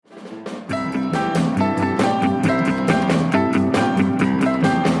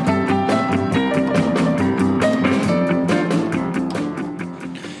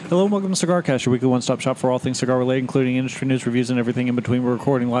Hello and welcome to Cigar Cast, your weekly one-stop shop for all things cigar related, including industry news, reviews, and everything in between. We're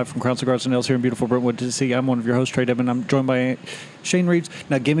recording live from Crown Cigars and Nails here in beautiful Brentwood, Tennessee. I'm one of your hosts, Trae, and I'm joined by Shane Reeves.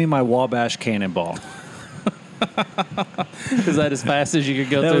 Now, give me my Wabash Cannonball. Is that as fast as you could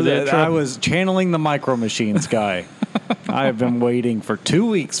go through that? I was channeling the Micro Machines guy. I have been waiting for 2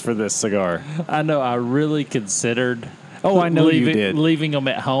 weeks for this cigar. I know. I really considered. Oh, I know you did. Leaving them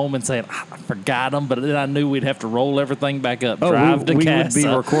at home and saying, I forgot them, but then I knew we'd have to roll everything back up, drive to Casa. We would be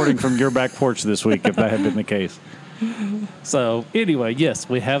recording from your back porch this week if that had been the case. So, anyway, yes,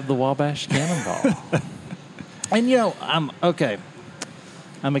 we have the Wabash Cannonball. And,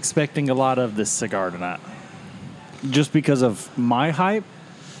 I'm expecting a lot of this cigar tonight. Just because of my hype?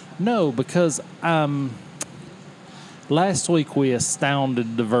 No, because last week we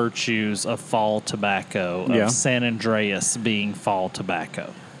astounded the virtues of fall tobacco, of San Andreas being fall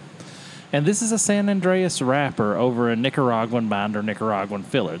tobacco. And this is a San Andreas wrapper over a Nicaraguan binder, Nicaraguan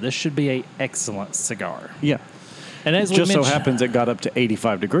filler. This should be an excellent cigar. Yeah. And as just so happens it got up to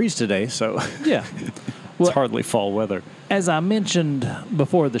 85 degrees today, so yeah. It's hardly fall weather. As I mentioned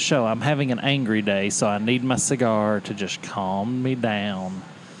before the show, I'm having an angry day, so I need my cigar to just calm me down.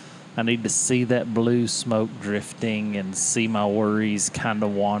 I need to see that blue smoke drifting and see my worries kind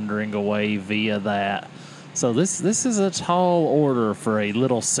of wandering away via that. So this is a tall order for a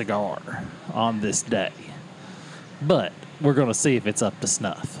little cigar on this day. But we're going to see if it's up to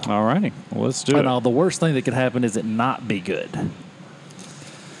snuff. All righty. Well, let's do it. And the worst thing that could happen is it not be good.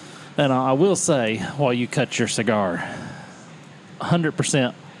 And I will say, while you cut your cigar,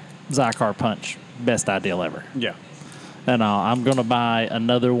 100% Zycar Punch, best ideal ever. Yeah. And I'm going to buy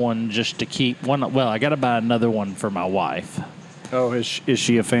another one just to keep one. Well, I got to buy another one for my wife. Oh, is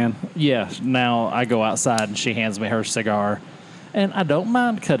she a fan? Yeah. Now I go outside and she hands me her cigar. And I don't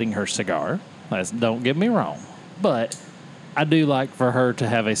mind cutting her cigar. Don't get me wrong. But I do like for her to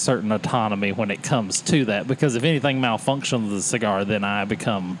have a certain autonomy when it comes to that. Because if anything malfunctions with the cigar, then I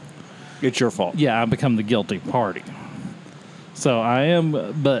become... It's your fault. Yeah, I become the guilty party. So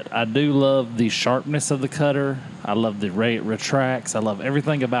but I do love the sharpness of the cutter. I love the way it retracts. I love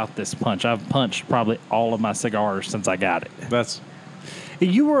everything about this punch. I've punched probably all of my cigars since I got it.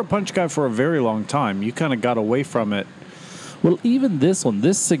 You were a punch guy for a very long time. You kind of got away from it. Well, even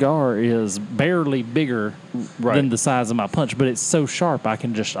this cigar is barely bigger than the size of my punch, but it's so sharp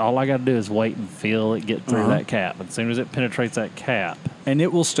all I got to do is wait and feel it get through that cap. As soon as it penetrates that cap. And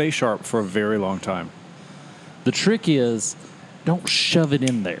it will stay sharp for a very long time. The trick is, don't shove it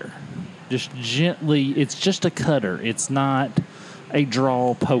in there. Just gently, it's just a cutter. It's not a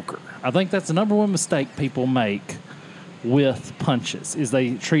draw poker. I think that's the number one mistake people make with punches, is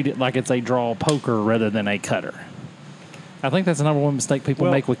they treat it like it's a draw poker rather than a cutter. I think that's the number one mistake people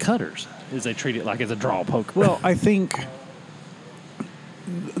make with cutters, is they treat it like it's a draw poker. Well, I think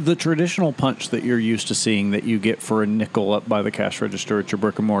the traditional punch that you're used to seeing that you get for a nickel up by the cash register at your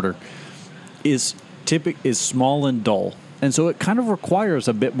brick and mortar is small and dull. And so it kind of requires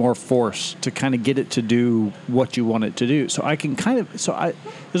a bit more force to kind of get it to do what you want it to do. So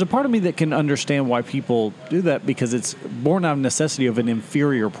there's a part of me that can understand why people do that, because it's born out of necessity of an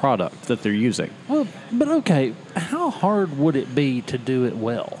inferior product that they're using. Well, but okay, how hard would it be to do it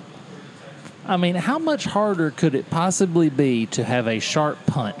well? I mean, how much harder could it possibly be to have a sharp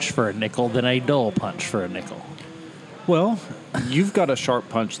punch for a nickel than a dull punch for a nickel? Well, you've got a sharp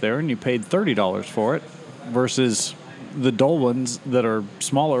punch there, and you paid $30 for it, versus the dull ones that are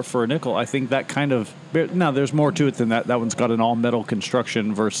smaller for a nickel. I think that kind of... Now, there's more to it than that. That one's got an all-metal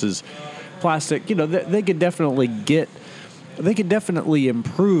construction versus plastic. You know, they could definitely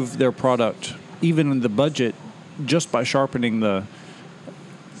improve their product, even in the budget, just by sharpening the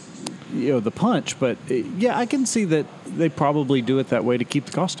punch. But, yeah, I can see that they probably do it that way to keep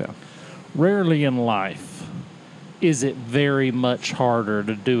the cost down. Rarely in life is it very much harder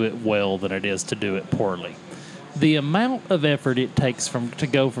to do it well than it is to do it poorly. The amount of effort it takes to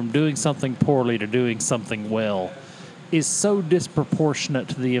go from doing something poorly to doing something well is so disproportionate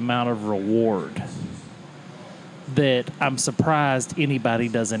to the amount of reward that I'm surprised anybody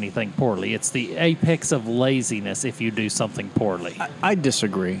does anything poorly. It's the apex of laziness if you do something poorly. I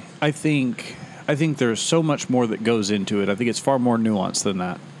disagree. I think there's so much more that goes into it. I think it's far more nuanced than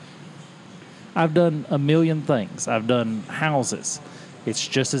that. I've done a million things. I've done houses. It's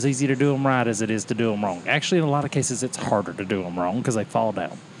just as easy to do them right as it is to do them wrong. Actually, in a lot of cases, it's harder to do them wrong because they fall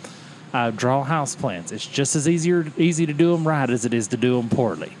down. I draw house plans. It's just as easy to do them right as it is to do them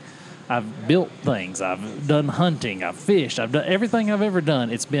poorly. I've built things. I've done hunting. I've fished. I've done everything I've ever done.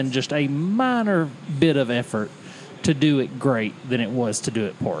 It's been just a minor bit of effort to do it great than it was to do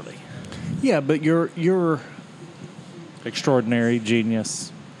it poorly. Yeah, but you're extraordinary,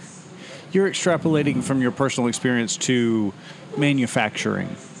 genius. you're extrapolating from your personal experience to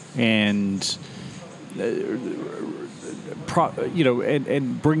manufacturing and and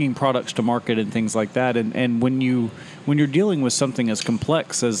bringing products to market and things like that. And when you're dealing with something as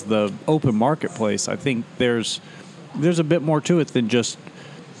complex as the open marketplace, I think there's a bit more to it than just,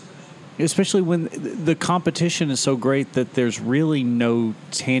 especially when the competition is so great that there's really no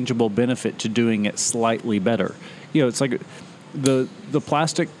tangible benefit to doing it slightly better. It's like the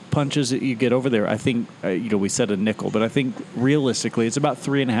plastic punches that you get over there. I think we said a nickel, but I think realistically it's about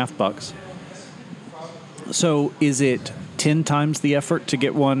 $3.50. So is it 10 times the effort to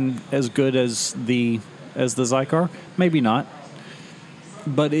get one as good as the Zycar? Maybe not.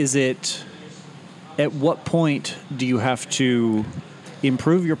 But is it? At what point do you have to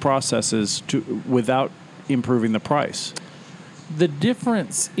improve your processes without improving the price? The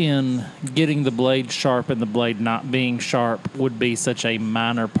difference in getting the blade sharp and the blade not being sharp would be such a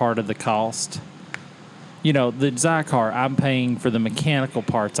minor part of the cost. The Zycar, I'm paying for the mechanical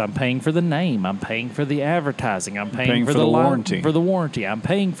parts. I'm paying for the name. I'm paying for the advertising. I'm paying for the warranty. For the warranty. I'm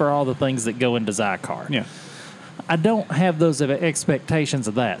paying for all the things that go into Zycar. Yeah. I don't have those expectations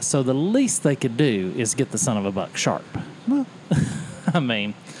of that. So the least they could do is get the son of a buck sharp. Well,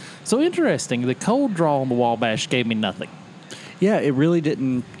 so interesting. The cold draw on the Wabash gave me nothing. Yeah, it really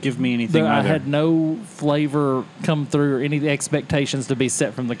didn't give me anything either. I had no flavor come through or any expectations to be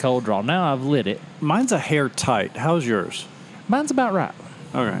set from the cold draw. Now I've lit it. Mine's a hair tight. How's yours? Mine's about right.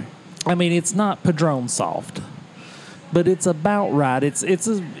 Okay. It's not Padron soft, but it's about right.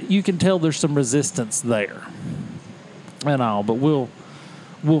 You can tell there's some resistance there and all, but we'll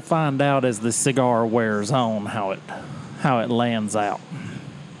find out as the cigar wears on how it lands out.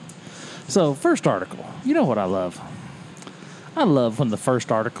 So, first article. You know what I love? I love when the first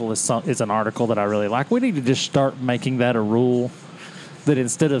article is an article that I really like. We need to just start making that a rule, that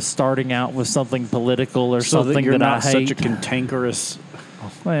instead of starting out with something political or something that I hate. So that you're not such a cantankerous...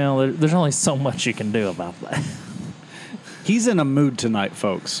 Well, there's only so much you can do about that. He's in a mood tonight,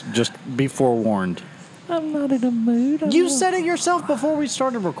 folks. Just be forewarned. I'm not in a mood. You said it yourself before we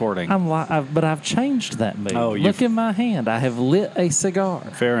started recording. But I've changed that mood. Oh, look in my hand. I have lit a cigar.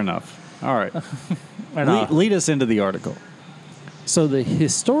 Fair enough. All right. And lead us into the article. So the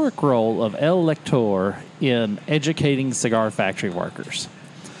historic role of El Lector in educating cigar factory workers.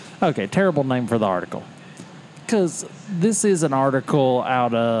 Okay, terrible name for the article. Because this is an article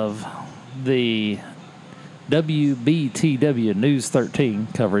out of the WBTW News 13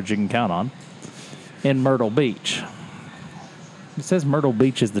 coverage you can count on in Myrtle Beach. It says Myrtle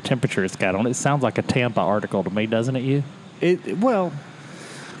Beach is the temperature it's got on it. It sounds like a Tampa article to me, doesn't it, you?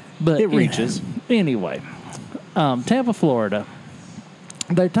 But it reaches. Anyway, Tampa, Florida.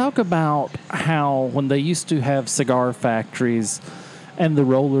 They talk about how when they used to have cigar factories and the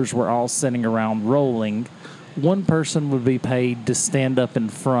rollers were all sitting around rolling, one person would be paid to stand up in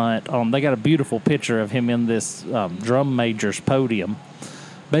front. They got a beautiful picture of him in this drum major's podium,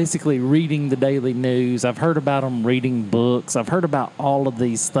 basically reading the daily news. I've heard about them reading books. I've heard about all of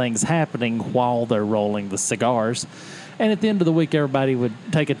these things happening while they're rolling the cigars. And at the end of the week, everybody would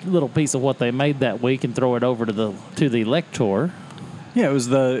take a little piece of what they made that week and throw it over to the lector. Yeah,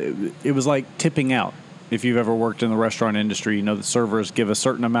 it was like tipping out. If you've ever worked in the restaurant industry, the servers give a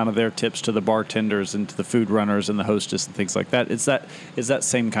certain amount of their tips to the bartenders and to the food runners and the hostess and things like that. It's that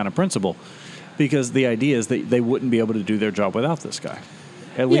same kind of principle, because the idea is that they wouldn't be able to do their job without this guy,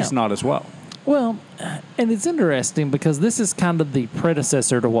 at least not as well. Well, and it's interesting because this is kind of the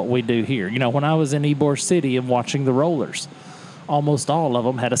predecessor to what we do here. When I was in Ybor City and watching the rollers, almost all of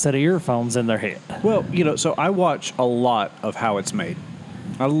them had a set of earphones in their head. Well, so I watch a lot of How It's Made.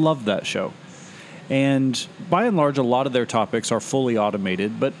 I love that show. And by and large, a lot of their topics are fully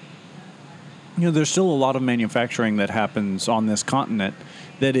automated, but there's still a lot of manufacturing that happens on this continent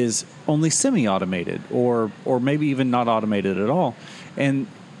that is only semi-automated or maybe even not automated at all. And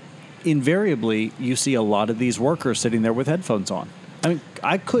invariably, you see a lot of these workers sitting there with headphones on.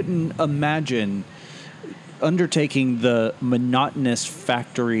 I couldn't imagine undertaking the monotonous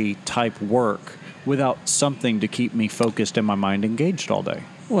factory type work without something to keep me focused and my mind engaged all day.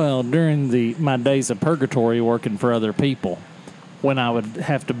 Well, during my days of purgatory working for other people, when I would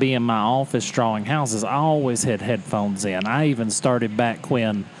have to be in my office drawing houses, I always had headphones in. I even started back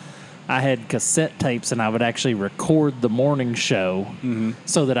when I had cassette tapes and I would actually record the morning show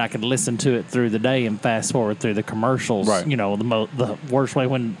so that I could listen to it through the day and fast forward through the commercials. Right. The worst way.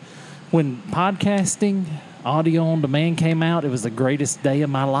 When podcasting, audio on demand came out, it was the greatest day of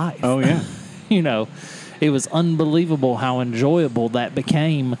my life. Oh, yeah. It was unbelievable how enjoyable that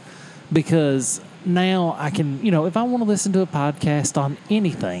became, because now I can, if I want to listen to a podcast on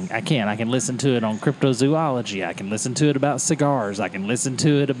anything, I can. I can listen to it on cryptozoology. I can listen to it about cigars. I can listen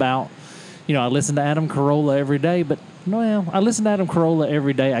to it about, I listen to Adam Carolla every day. But, I listen to Adam Carolla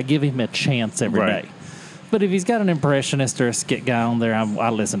every day. I give him a chance every day. But if he's got an impressionist or a skit guy on there, I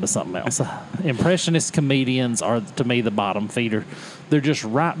listen to something else. Impressionist comedians are, to me, the bottom feeder. They're just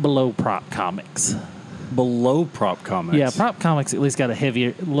right below prop comics. Below prop comics? Yeah, prop comics at least got a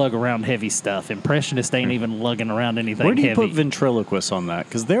heavy lug around heavy stuff. Impressionist ain't even lugging around anything heavy. Where do you put ventriloquists on that?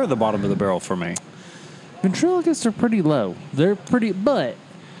 Because they're the bottom of the barrel for me. Ventriloquists are pretty low. They're pretty, but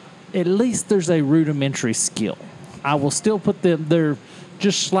at least there's a rudimentary skill. I will still put them, they're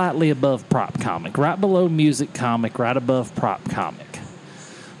just slightly above prop comic, right below music comic, right above prop comic.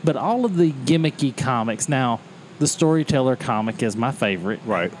 But all of the gimmicky comics, now, the storyteller comic is my favorite.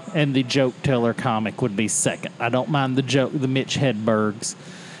 Right. And the joke teller comic would be second. I don't mind the Mitch Hedbergs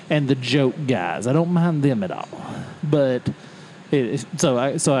and the joke guys. I don't mind them at all. But, so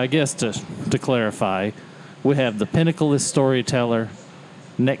I guess to clarify, we have the pinnacle is storyteller,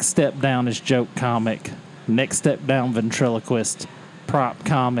 next step down is joke comic, next step down ventriloquist, prop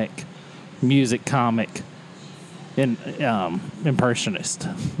comic, music comic,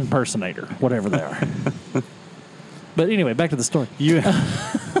 impersonator, whatever they are. But anyway, back to the story. You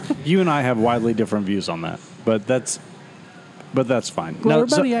and I have widely different views on that, but that's fine. Well,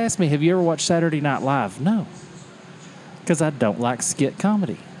 everybody asks me, have you ever watched Saturday Night Live? No, because I don't like skit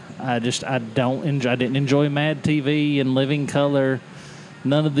comedy. I didn't enjoy Mad TV and Living Color,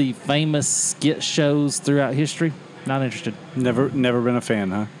 none of the famous skit shows throughout history. Not interested. Never been a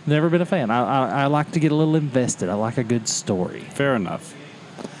fan, huh? Never been a fan. I like to get a little invested. I like a good story. Fair enough.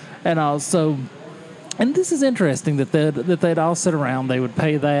 And also, and this is interesting that they'd all sit around. They would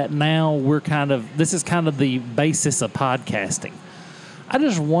pay that. Now this is kind of the basis of podcasting. I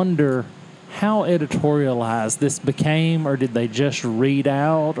just wonder how editorialized this became, or did they just read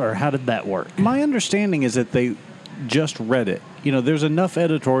out, or how did that work? My understanding is that they just read it. There's enough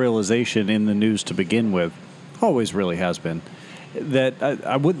editorialization in the news to begin with. Always really has been, that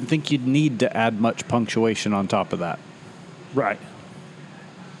I wouldn't think you'd need to add much punctuation on top of that. Right.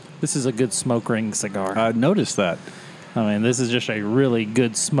 This is a good smoke ring cigar. I noticed that. I mean, this is just a really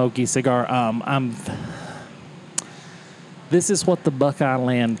good smoky cigar. This is what the Buckeye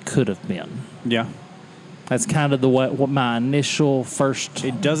Land could have been. Yeah. That's kind of what my initial first...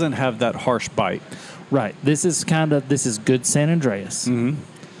 It doesn't have that harsh bite. Right. This is good San Andreas. Mm-hmm.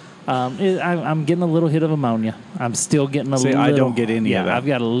 I'm getting a little hit of ammonia. I'm still getting a little... I don't get any of that. I've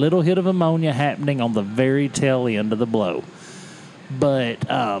got a little hit of ammonia happening on the very tail end of the blow. But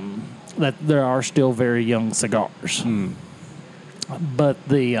that there are still very young cigars. Mm. But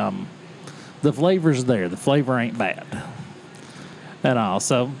the flavor's there. The flavor ain't bad. And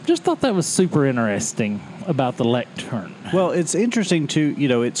also, just thought that was super interesting about the lectern. Well, it's interesting, too.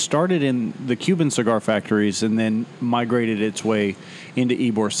 It started in the Cuban cigar factories and then migrated its way into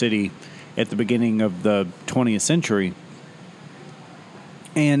Ybor City at the beginning of the 20th century.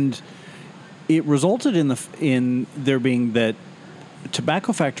 And it resulted in there being that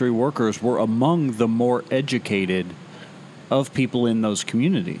tobacco factory workers were among the more educated of people in those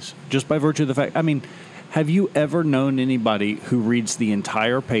communities, just by virtue of the fact... I mean... Have you ever known anybody who reads the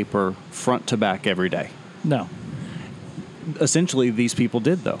entire paper front to back every day? No. Essentially, these people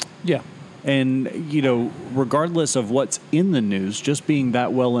did, though. Yeah. And, regardless of what's in the news, just being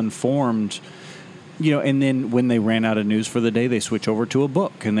that well informed, and then when they ran out of news for the day, they switch over to a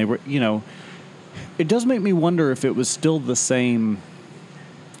book. And they were, it does make me wonder if it was still the same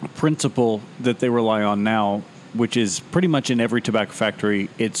principle that they rely on now, which is pretty much in every tobacco factory.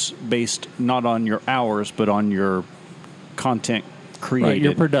 It's based not on your hours, but on your content created. Right,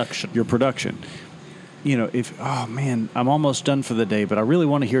 your production. I'm almost done for the day, but I really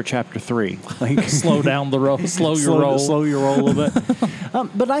want to hear chapter 3. Like, slow down the roll, slow your roll a bit.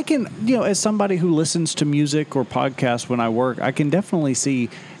 But I can, as somebody who listens to music or podcasts when I work, I can definitely see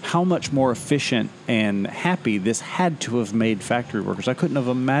how much more efficient and happy this had to have made factory workers. I couldn't have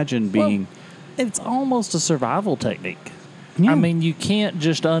imagined being... Well, it's almost a survival technique. Yeah. I mean, you can't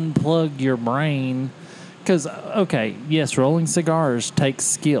just unplug your brain because, okay, yes, rolling cigars takes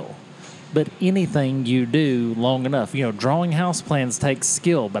skill, but anything you do long enough, drawing house plans takes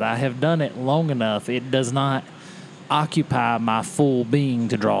skill, but I have done it long enough. It does not occupy my full being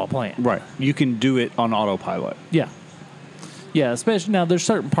to draw a plan. Right. You can do it on autopilot. Yeah. Yeah, especially now there's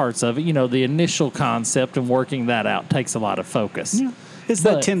certain parts of it, the initial concept and working that out takes a lot of focus. Yeah. It's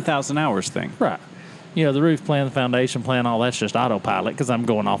that 10,000 hours thing. Right. The roof plan, the foundation plan, all that's just autopilot because I'm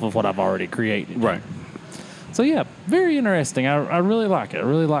going off of what I've already created. Right. So, yeah, very interesting. I really like it. I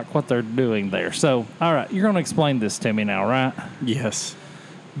really like what they're doing there. So, all right, you're going to explain this to me now, right? Yes.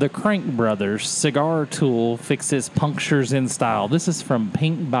 The Crank Brothers cigar tool fixes punctures in style. This is from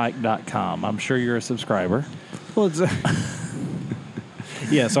pinkbike.com. I'm sure you're a subscriber. Well, it's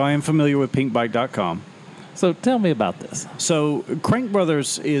yeah, so I am familiar with pinkbike.com. So tell me about this. So Crank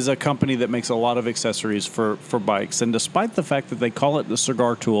Brothers is a company that makes a lot of accessories for bikes. And despite the fact that they call it the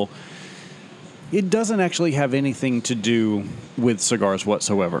cigar tool, it doesn't actually have anything to do with cigars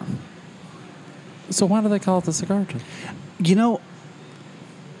whatsoever. So why do they call it the cigar tool? You know,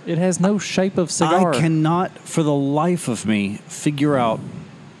 it has no shape of cigar. I cannot, for the life of me, figure out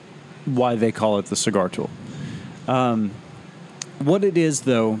why they call it the cigar tool. What it is,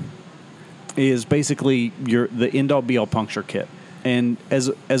 though, is basically the end-all be-all puncture kit. And as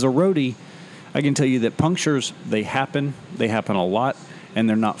a roadie, I can tell you that punctures, they happen a lot, and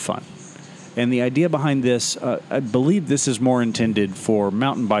they're not fun. And the idea behind this, I believe this is more intended for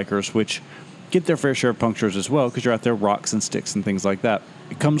mountain bikers, which get their fair share of punctures as well, because you're out there rocks and sticks and things like that.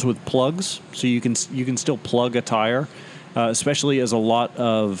 It comes with plugs, so you can still plug a tire, especially as a lot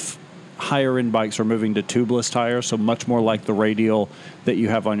of higher-end bikes are moving to tubeless tires, so much more like the radial that you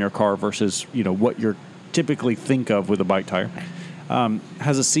have on your car versus what you're typically think of with a bike tire.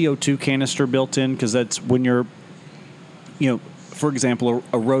 Has a CO2 canister built in, because that's when you're, for example,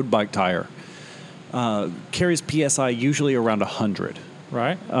 a road bike tire carries PSI usually around 100.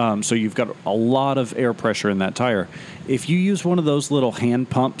 Right. So you've got a lot of air pressure in that tire. If you use one of those little hand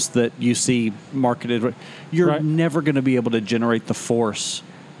pumps that you see marketed, you're never going to be able to generate the force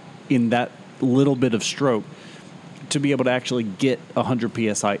in that little bit of stroke to be able to actually get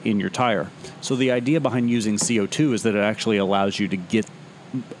 100 PSI in your tire. So the idea behind using CO2 is that it actually allows you to get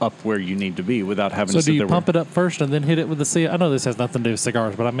up where you need to be without having to sit there. So do you pump it up first and then hit it with the CO2? I know this has nothing to do with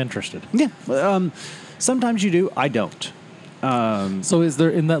cigars, but I'm interested. Yeah. Sometimes you do. I don't. So is there,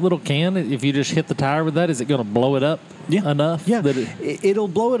 in that little can, if you just hit the tire with that, is it going to blow it up enough? Yeah. It'll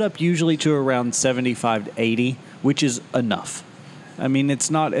blow it up usually to around 75 to 80, which is enough. I mean, it's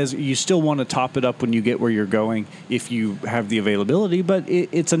not as, you still want to top it up when you get where you're going if you have the availability, but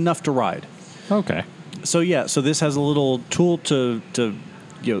it's enough to ride. Okay. So this has a little tool to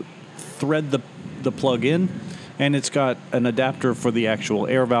thread the plug in, and it's got an adapter for the actual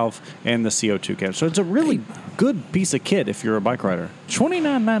air valve and the CO2 can. So it's a really good piece of kit if you're a bike rider.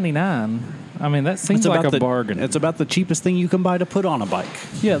 $29.99. I mean, that seems like a bargain. It's about the cheapest thing you can buy to put on a bike.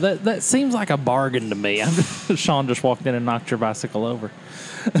 Yeah, that seems like a bargain to me. Sean just walked in and knocked your bicycle over.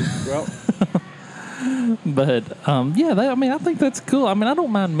 Well, but I think that's cool. I mean, I don't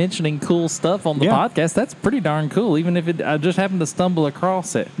mind mentioning cool stuff on the podcast. That's pretty darn cool, even if I just happened to stumble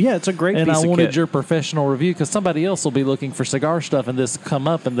across it. Yeah, it's a great piece of kit. And I wanted your professional review, because somebody else will be looking for cigar stuff and this come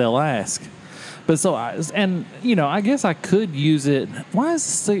up and they'll ask. But I guess I could use it. Why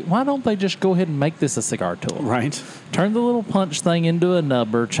don't they just go ahead and make this a cigar tool? Right. Turn the little punch thing into a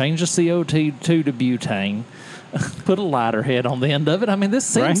nubber, change the CO2 to butane, put a lighter head on the end of it. I mean, this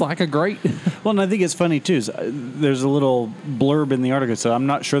seems like a great... Well, and I think it's funny, too. There's a little blurb in the article that said, I'm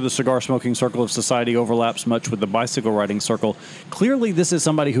not sure the cigar smoking circle of society overlaps much with the bicycle riding circle. Clearly, this is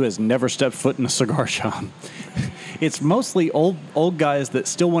somebody who has never stepped foot in a cigar shop. It's mostly old guys that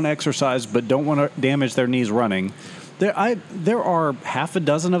still want to exercise but don't want to damage their knees running. There are half a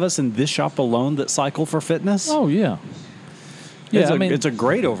dozen of us in this shop alone that cycle for fitness. Oh, yeah. It's a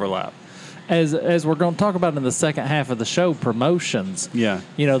great overlap. As we're going to talk about in the second half of the show, promotions. Yeah.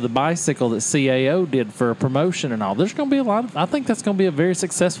 The bicycle that CAO did for a promotion and all. There's going to be a lot. I think that's going to be a very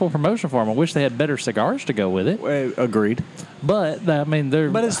successful promotion for them. I wish they had better cigars to go with it. Agreed. But,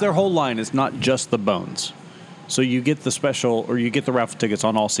 But it's their whole line. It's not just the bones. So you get the special, or you get the raffle tickets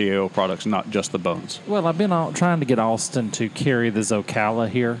on all CAO products, not just the bones. Well, I've been trying to get Austin to carry the Zocala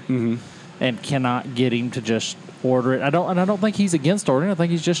here, and cannot get him to just order it. I don't think he's against ordering. I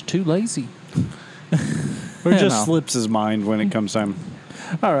think he's just too lazy. Or just slips his mind when it comes time.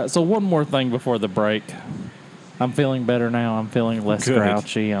 All right. So one more thing before the break. I'm feeling better now. I'm feeling less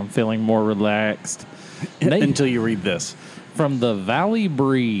grouchy. I'm feeling more relaxed. Until you read this. From the Valley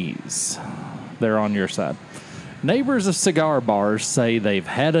Breeze. They're on your side. Neighbors of cigar bars say they've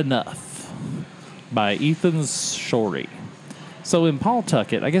had enough, by Ethan Shorey. So in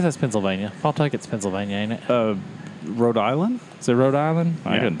Pawtucket, I guess that's Pennsylvania. Pawtucket's Pennsylvania, ain't it? Rhode Island? Is it Rhode Island?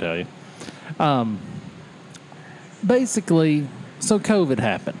 Yeah. I couldn't tell you. Basically, so COVID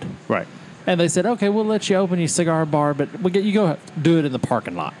happened. Right. And they said, okay, we'll let you open your cigar bar, but you go do it in the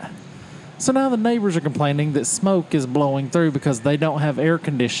parking lot. So now the neighbors are complaining that smoke is blowing through because they don't have air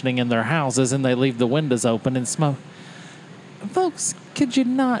conditioning in their houses and they leave the windows open and smoke. Folks, could you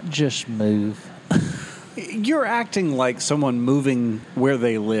not just move? You're acting like someone moving where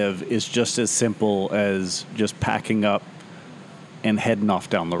they live is just as simple as just packing up and heading off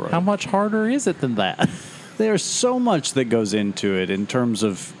down the road. How much harder is it than that? There's so much that goes into it in terms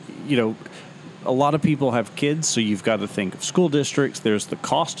of, a lot of people have kids, so you've got to think of school districts. There's the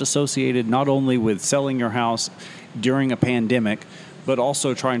cost associated not only with selling your house during a pandemic, but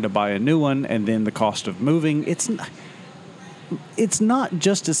also trying to buy a new one, and then the cost of moving. It's not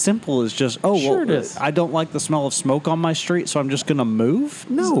just as simple as just, Sure it is. I don't like the smell of smoke on my street, so I'm just going to move.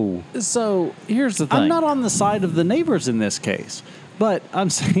 No. So here's the thing. I'm not on the side of the neighbors in this case, but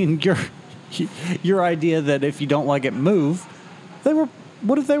I'm saying your idea that if you don't like it, move.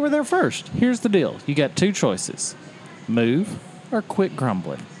 What if they were there first? Here's the deal. You got two choices. Move or quit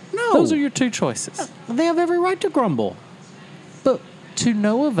grumbling. No. Those are your two choices. They have every right to grumble. But to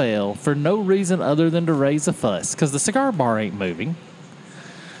no avail, for no reason other than to raise a fuss, because the cigar bar ain't moving.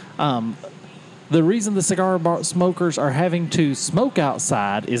 The reason the cigar bar smokers are having to smoke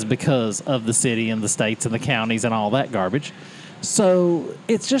outside is because of the city and the states and the counties and all that garbage. So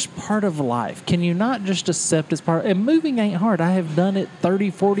it's just part of life. Can you not just accept it's part? And moving ain't hard. I have done it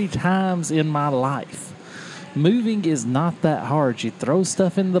 30, 40 times in my life. Moving is not that hard. You throw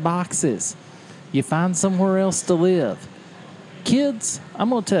stuff in the boxes. You find somewhere else to live. Kids,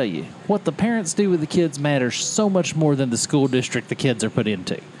 I'm going to tell you, what the parents do with the kids matters so much more than the school district the kids are put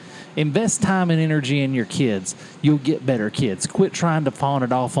into. Invest time and energy in your kids. You'll get better kids. Quit trying to pawn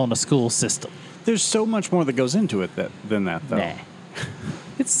it off on the school system. There's so much more that goes into it than that, though. Nah.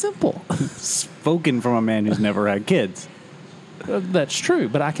 It's simple. Spoken from a man who's never had kids. That's true,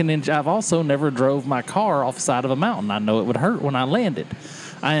 but I've also never drove my car off the side of a mountain. I know it would hurt when I landed.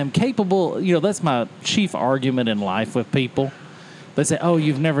 I am capable, that's my chief argument in life with people. They say, oh,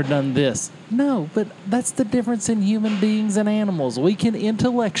 you've never done this. No, but that's the difference in human beings and animals. We can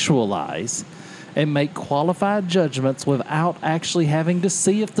intellectualize and make qualified judgments without actually having to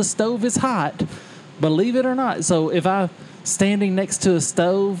see if the stove is hot, believe it or not. So if I'm standing next to a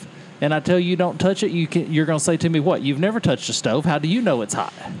stove and I tell you don't touch it, you're going to say to me, what, you've never touched a stove? How do you know it's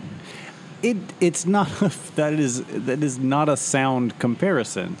hot? It's not that is not a sound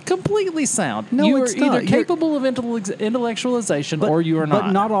comparison. Completely sound. No, you it's are not. either capable of intellectualization or you are not.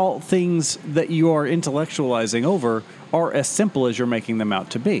 But not all things that you are intellectualizing over are as simple as you're making them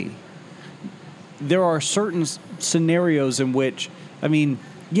out to be. There are certain scenarios in which,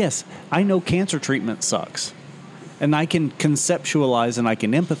 yes, I know cancer treatment sucks. And I can conceptualize and I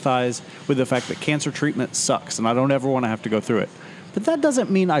can empathize with the fact that cancer treatment sucks and I don't ever want to have to go through it. But that doesn't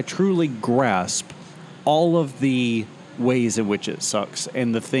mean I truly grasp all of the ways in which it sucks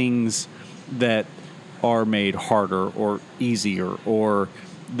and the things that are made harder or easier or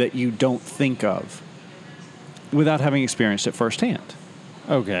that you don't think of without having experienced it firsthand.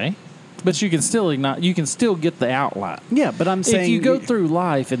 Okay. But you can still get the outline. Yeah, but I'm saying if you go through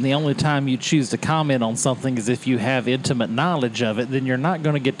life and the only time you choose to comment on something is if you have intimate knowledge of it, then you're not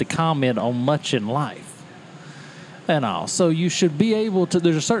going to get to comment on much in life. And all. So you should be able to,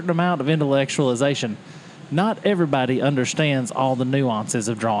 there's a certain amount of intellectualization. Not everybody understands all the nuances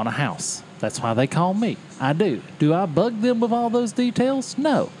of drawing a house. That's why they call me. I do. Do I bug them with all those details?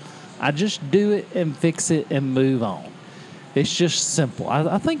 No. I just do it and fix it and move on. It's just simple.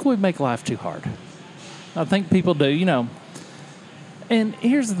 I think we make life too hard. I think people do, And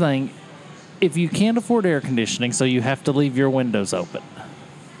here's the thing. If you can't afford air conditioning, so you have to leave your windows open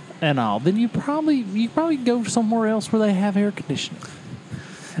and all, then you probably go somewhere else where they have air conditioning.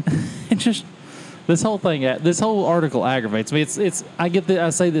 It just, this whole article aggravates me. I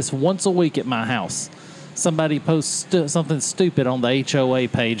say this once a week at my house. Somebody posts something stupid on the HOA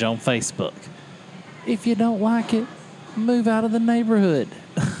page on Facebook. If you don't like it, move out of the neighborhood.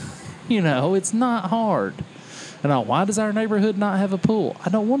 It's not hard. And why does our neighborhood not have a pool? I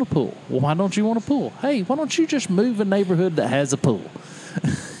don't want a pool. Well, why don't you want a pool? Hey, why don't you just move a neighborhood that has a pool?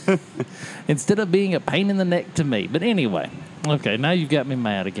 Instead of being a pain in the neck to me. But anyway, okay, now you've got me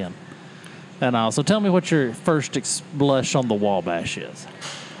mad again. And so tell me what your first blush on the Wabash is.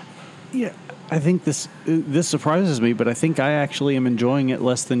 Yeah, I think this surprises me, but I think I actually am enjoying it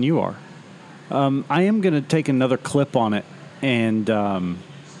less than you are. I am going to take another clip on it and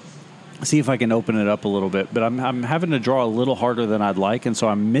see if I can open it up a little bit. But I'm having to draw a little harder than I'd like, and so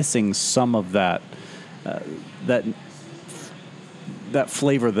I'm missing some of that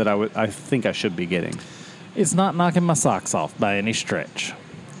flavor that I think I should be getting. It's not knocking my socks off by any stretch.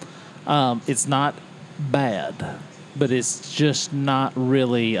 It's not bad, but it's just not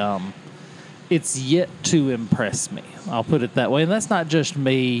really. It's yet to impress me. I'll put it that way, and that's not just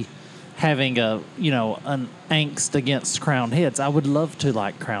me having an angst against crowned heads. I would love to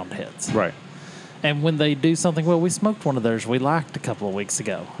like crowned heads. Right. And when they do something, well, we smoked one of theirs we liked a couple of weeks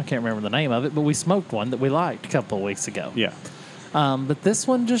ago. I can't remember the name of it, but we smoked one that we liked a couple of weeks ago. Yeah. But this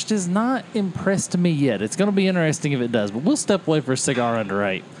one just is not impressed me yet. It's going to be interesting if it does, but we'll step away for a cigar under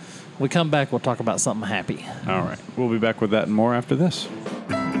 8. When we come back, we'll talk about something happy. All right. We'll be back with that and more after this.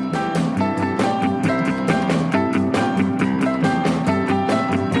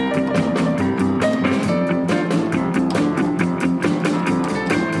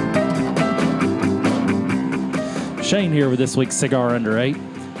 Shane here with this week's Cigar Under 8.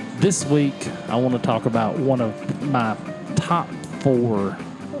 This week, I want to talk about one of my top 4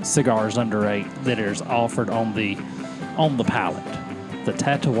 cigars under 8 that is offered on the palate. The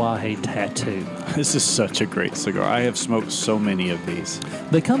Tatuaje Tattoo. This is such a great cigar. I have smoked so many of these.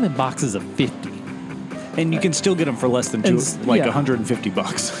 They come in boxes of 50. And you can still get them for less than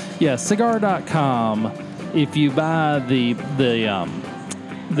 $150. Yeah, cigar.com. If you buy the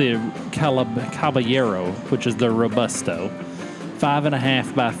Caballero, which is the Robusto,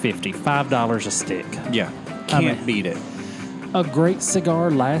 5.5 by 50, $5 a stick. Yeah, can't beat it. A great cigar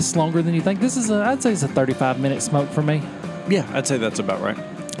lasts longer than you think. This is I'd say it's a 35-minute smoke for me. Yeah, I'd say that's about right.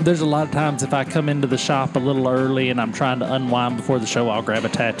 There's a lot of times if I come into the shop a little early and I'm trying to unwind before the show, I'll grab a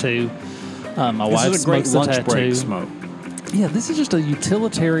tattoo. My wife smokes a tattoo. Break smoke. Yeah, this is just a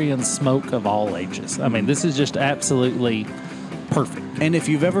utilitarian smoke of all ages. I mean, this is just absolutely perfect. And if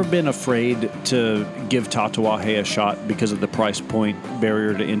you've ever been afraid to give Tatuaje a shot because of the price point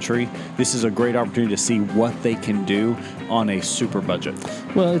barrier to entry, this is a great opportunity to see what they can do on a super budget.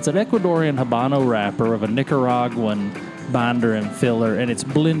 Well, it's an Ecuadorian Habano wrapper of a Nicaraguan binder and filler, and it's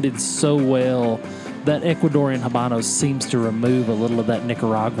blended so well that Ecuadorian Habano seems to remove a little of that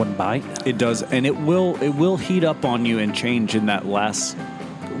Nicaraguan bite. It does, and it will heat up on you and change in that once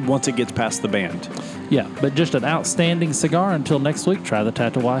it gets past the band. Yeah, but just an outstanding cigar. Until next week, try the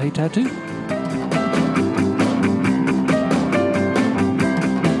Tatuaje Tattoo.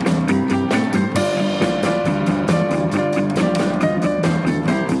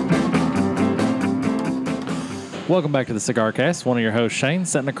 Welcome back to the Cigar Cast. One of your hosts, Shane,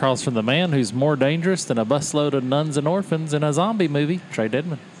 sitting across from the man who's more dangerous than a busload of nuns and orphans in a zombie movie, Trae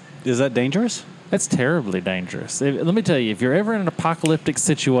Dedman. Is that dangerous? That's terribly dangerous. Let me tell you, if you're ever in an apocalyptic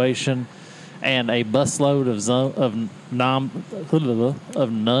situation and a busload of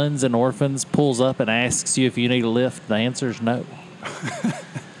nuns and orphans pulls up and asks you if you need a lift, the answer is no.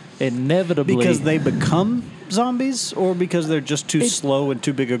 Inevitably. Because they become zombies or because they're just too slow and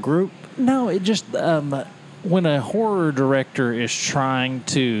too big a group? No, it just... when a horror director is trying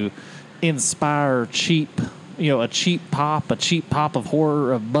to inspire a cheap pop of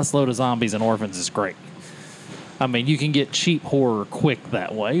horror of busload of zombies and orphans is great. I mean, you can get cheap horror quick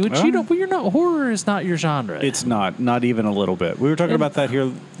that way. Which horror is not your genre. It's not even a little bit. We were talking about that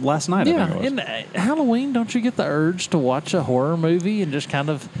here last night. Yeah, I think it was. And Halloween, don't you get the urge to watch a horror movie and just kind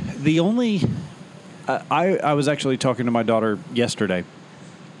of I was actually talking to my daughter yesterday.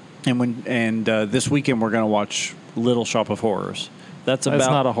 And this weekend we're going to watch Little Shop of Horrors. That's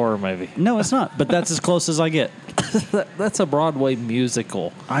not a horror movie. No, it's not. But that's as close as I get. That's a Broadway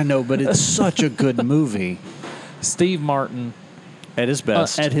musical. I know, but it's such a good movie. Steve Martin at his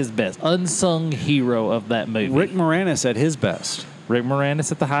best. Unsung hero of that movie. Rick Moranis at his best. Rick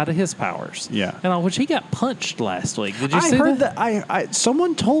Moranis at the height of his powers. Yeah. And which he got punched last week. Did you see that? I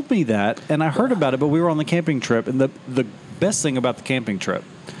someone told me that, and I heard about it, but we were on the camping trip, and the best thing about the camping trip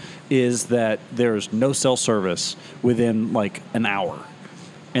is that there's no cell service within like an hour.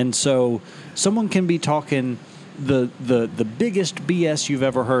 And so someone can be talking the biggest BS you've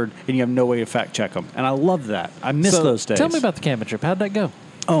ever heard, and you have no way to fact check them. And I love that. I miss those days. Tell me about the camping trip. How'd that go?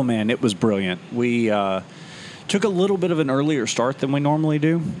 Oh, man, it was brilliant. We took a little bit of an earlier start than we normally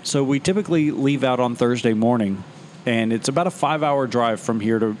do. So we typically leave out on Thursday morning, and it's about a 5-hour drive from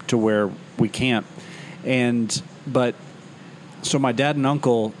here to where we camp. So my dad and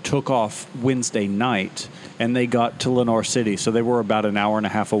uncle took off Wednesday night, and they got to Lenore City. So they were about an hour and a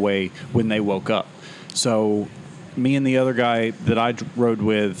half away when they woke up. So me and the other guy that I rode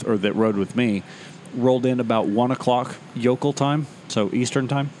with, or that rode with me, rolled in about 1 o'clock Yokel time, so Eastern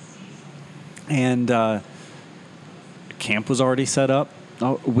time. And camp was already set up.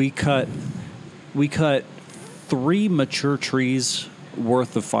 We cut 3 mature trees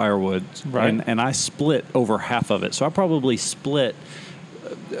worth of firewood, right. and I split over half of it. So I probably split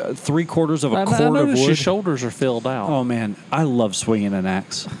 3/4 of a I cord of noticed your wood. shoulders are filled out. Oh man, I love swinging an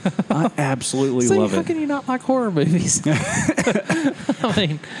axe. I absolutely See, love how it. can you not like horror movies? I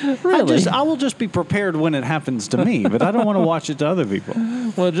mean, really? I will just be prepared when it happens to me, but I don't want to watch it to other people.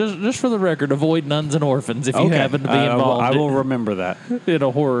 Well, just for the record, avoid nuns and orphans if you happen to be involved. I will remember that. In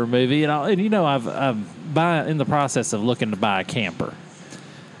a horror movie, and I'm in the process of looking to buy a camper,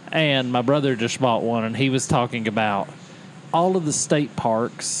 and my brother just bought one, and he was talking about all of the state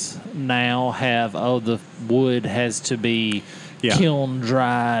parks now have the wood has to be kiln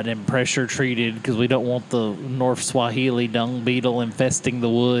dried and pressure treated because we don't want the North Swahili dung beetle infesting the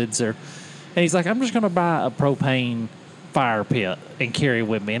woods. And he's like, I'm just going to buy a propane fire pit and carry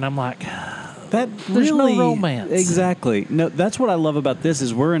with me, and I'm like, there's really, no romance. Exactly. No, that's what I love about this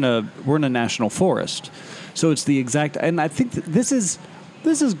is we're in a national forest, so it's the exact. And I think this is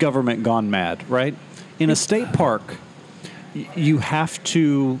government gone mad, right? In a state park, you have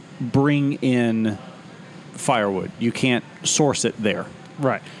to bring in firewood. You can't source it there.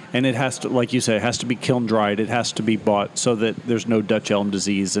 Right. And it has to, like you say, it has to be kiln dried. It has to be bought so that there's no Dutch elm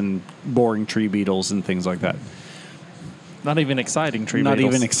disease and boring tree beetles and things like that. Not even exciting tree Not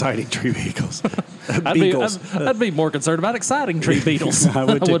beetles. even exciting tree beetles. I'd be more concerned about exciting tree beetles. I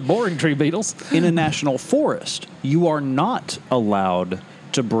would too. boring tree beetles. In a national forest, you are not allowed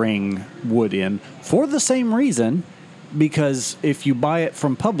to bring wood in for the same reason, because if you buy it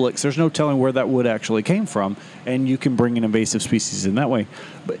from Publix, there's no telling where that wood actually came from, and you can bring an invasive species in that way.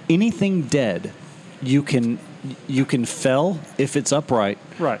 But anything dead, you can fell if it's upright,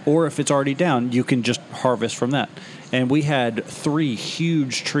 right? Or if it's already down, you can just harvest from that. And we had 3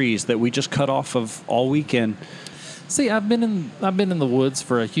 huge trees that we just cut off of all weekend. See, I've been in the woods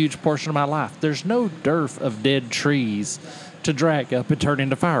for a huge portion of my life. There's no dearth of dead trees to drag up and turn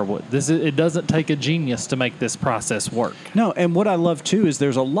into firewood. It doesn't take a genius to make this process work. No, and what I love too is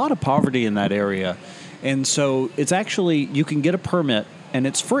there's a lot of poverty in that area. And so it's actually, you can get a permit and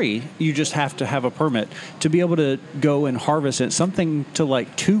it's free. You just have to have a permit to be able to go and harvest it. Something to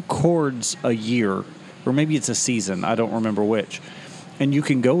like 2 cords a year, or maybe it's a season. I don't remember which. And you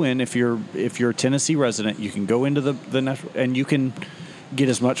can go in, if you're a Tennessee resident, you can go into the natural, and you can get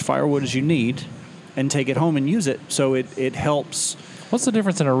as much firewood as you need and take it home and use it. So it helps. What's the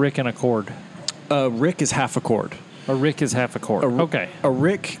difference in a rick and a cord? A rick is half a cord. A rick is half a cord. Okay. A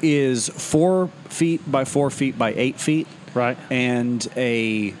rick is 4 feet by 4 feet by 8 feet. Right. And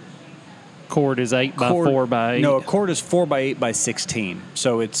a cord is 8 by 4 by 8. No, a cord is 4 by 8 by 16.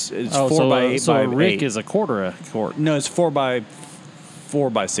 So it's 4 by 8 by 8. So a rick is a quarter a cord. No, it's 4 by 4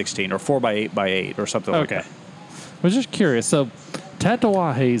 by 16 or 4 by 8 by 8 or something like that. Okay. I was just curious. So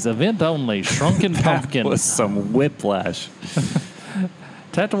Tatuaje's event only Shrunken Pumpkin. That was some whiplash.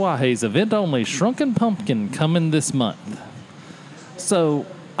 Tatuaje's event only Shrunken Pumpkin coming this month. So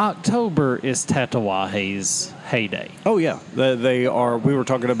October is Tatuaje's heyday. Oh yeah, they are. We were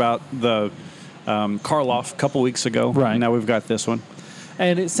talking about the Karloff a couple weeks ago. Right. Now we've got this one.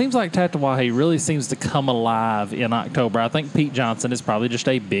 And it seems like Tatuaje really seems to come alive in October. I think Pete Johnson is probably just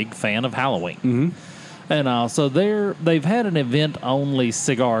a big fan of Halloween. Mm-hmm. And so they've had an event-only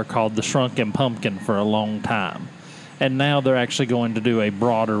cigar called the Shrunken Pumpkin for a long time. And now they're actually going to do a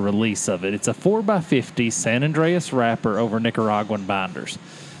broader release of it. It's a 4x50 San Andreas wrapper over Nicaraguan binders.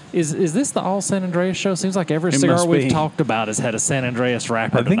 Is this the all San Andreas show? Seems like every cigar we've talked about has had a San Andreas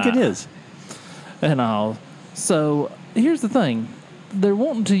wrapper I think it is. And so here's the thing. They're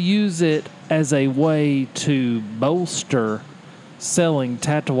wanting to use it as a way to bolster selling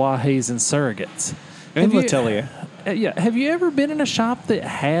Tatuajes and surrogates. And Latelia. Yeah. Have you ever been in a shop that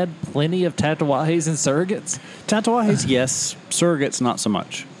had plenty of Tatuajes and surrogates? Tatuajes, yes. Surrogates, not so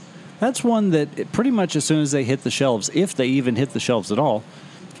much. That's one that pretty much as soon as they hit the shelves, if they even hit the shelves at all,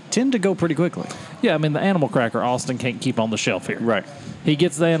 tend to go pretty quickly. Yeah, I mean, the animal cracker Austin can't keep on the shelf here. Right. He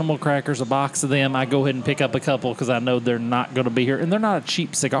gets the animal crackers, a box of them. I go ahead and pick up a couple because I know they're not going to be here. And they're not a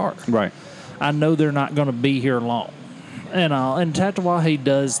cheap cigar. Right. I know they're not going to be here long. And Tatuaje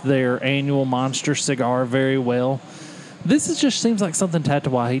does their annual monster cigar very well. This just seems like something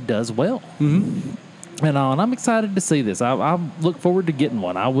Tatuaje does well. Mm-hmm. And I'm excited to see this. I look forward to getting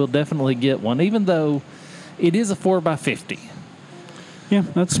one. I will definitely get one, even though it is a 4x50. Yeah,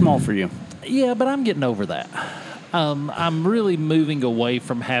 that's small for you. Yeah, but I'm getting over that. I'm really moving away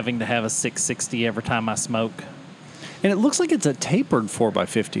from having to have a 660 every time I smoke. And it looks like it's a tapered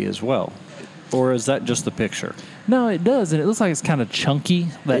 4x50 as well. Or is that just the picture? No, it does. And it looks like it's kind of chunky.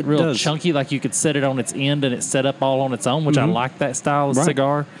 That real does. chunky, like you could set it on its end and it's set up all on its own, which I like that style of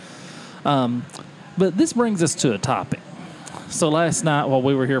cigar. But this brings us to a topic. So last night while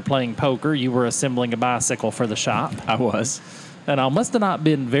we were here playing poker, you were assembling a bicycle for the shop. I was. And I must have not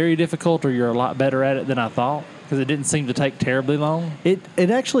been very difficult, or you're a lot better at it than I thought, because it didn't seem to take terribly long. It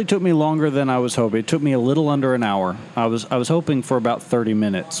actually took me longer than I was hoping. It took me a little under an hour. I was hoping for about 30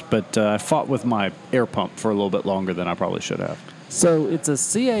 minutes, but I fought with my air pump for a little bit longer than I probably should have. So it's a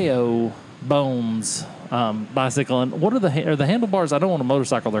CAO Bones bicycle, and what are the handlebars? I don't want a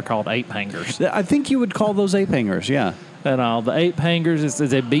motorcycle. They're called ape hangers. I think you would call those ape hangers, yeah. And the ape hangers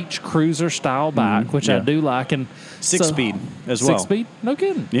is a beach cruiser style bike, which I do like. And 6-speed as well. 6-speed? No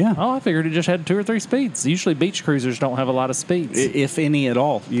kidding. Yeah. Oh, I figured it just had 2 or 3 speeds. Usually beach cruisers don't have a lot of speeds. If any at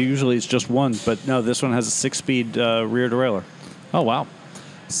all. Usually it's just one. But no, this one has a 6-speed rear derailleur. Oh, wow.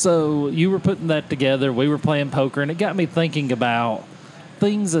 So you were putting that together. We were playing poker, and it got me thinking about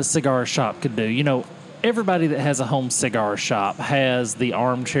things a cigar shop could do. You know, everybody that has a home cigar shop has the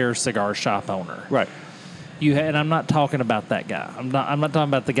armchair cigar shop owner. Right. And I'm not talking about that guy. I'm not talking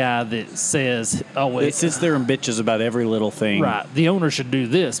about the guy that says, "Oh, it sits there and bitches about every little thing." Right. The owner should do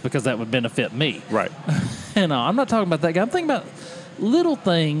this because that would benefit me. Right. And I'm not talking about that guy. I'm thinking about little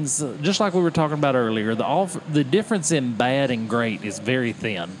things, just like we were talking about earlier. The difference in bad and great is very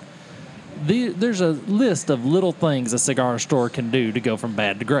thin. There's a list of little things a cigar store can do to go from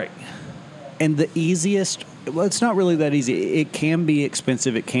bad to great. And the easiest, well, it's not really that easy. It can be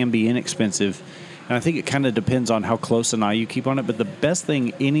expensive. It can be inexpensive. And I think it kind of depends on how close an eye you keep on it. But the best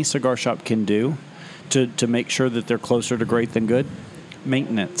thing any cigar shop can do to make sure that they're closer to great than good,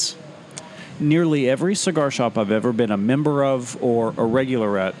 maintenance. Nearly every cigar shop I've ever been a member of or a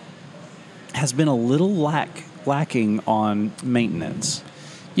regular at has been a little lacking on maintenance.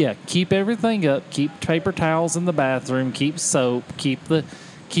 Yeah, keep everything up. Keep paper towels in the bathroom. Keep soap. Keep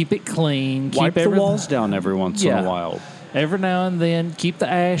it clean. Wipe keep the walls down every once in a while. Every now and then, keep the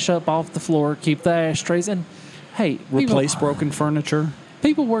ash up off the floor. Keep the ashtrays. And, hey, replace broken furniture.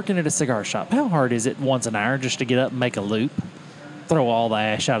 People working at a cigar shop, how hard is it once an hour just to get up and make a loop? Throw all the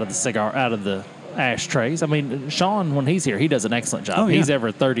ash out of the ashtrays. I mean, Sean, when he's here, he does an excellent job. Oh, yeah. He's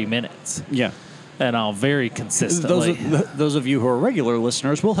every 30 minutes. Yeah. And all very consistently. Those of you who are regular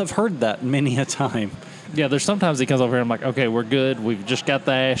listeners will have heard that many a time. Yeah, there's sometimes he comes over here and I'm like, okay, we're good. We've just got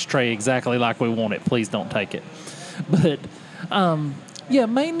the ashtray exactly like we want it. Please don't take it. But, yeah,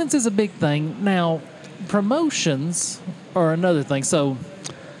 maintenance is a big thing. Now, promotions are another thing. So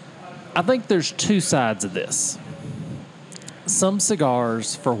I think there's 2 sides of this. Some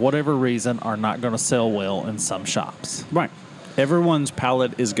cigars, for whatever reason, are not going to sell well in some shops. Right. Everyone's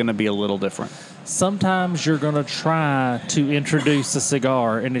palate is going to be a little different. Sometimes you're going to try to introduce a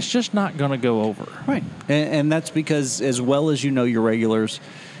cigar, and it's just not going to go over. Right. And that's because, as well as you know your regulars,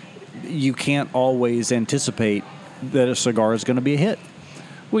 you can't always anticipate that a cigar is going to be a hit.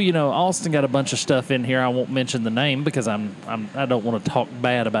 Well, you know, Austin got a bunch of stuff in here. I won't mention the name because I don't want to talk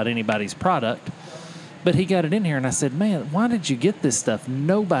bad about anybody's product. But he got it in here, and I said, man, why did you get this stuff?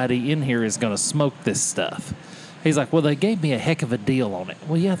 Nobody in here is going to smoke this stuff. He's like, well, they gave me a heck of a deal on it.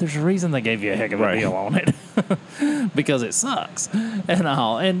 Well, yeah, there's a reason they gave you a heck of a deal on it. Because it sucks. And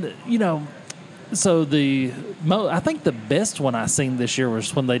all. And, you know, so I think the best one I seen this year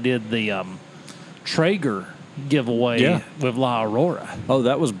was when they did the Traeger giveaway with La Aurora. Oh,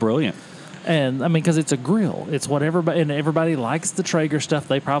 that was brilliant. And, I mean, because it's a grill. It's what everybody likes the Traeger stuff.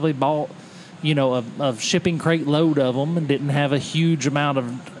 They probably bought, you know, a shipping crate load of them and didn't have a huge amount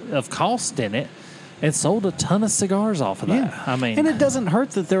of cost in it. And sold a ton of cigars off of that. Yeah. I mean, and it doesn't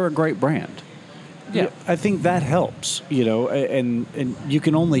hurt that they're a great brand. Yeah, I think that helps. You know, and you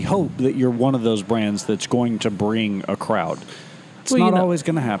can only hope that you're one of those brands that's going to bring a crowd. It's not always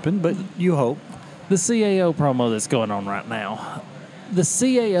going to happen, but you hope. The CAO promo that's going on right now, the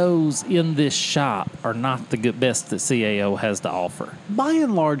CAOs in this shop are not the best that CAO has to offer. By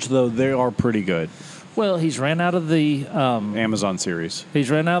and large, though, they are pretty good. Well, he's ran out of the Amazon series. He's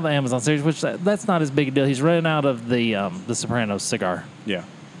ran out of the Amazon series, which that's not as big a deal. He's ran out of the Sopranos cigar. Yeah.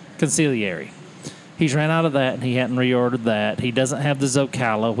 Consigliere. He's ran out of that, and he hadn't reordered that. He doesn't have the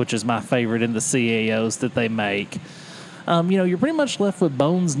Zocalo, which is my favorite in the CAOs that they make. You know, you're pretty much left with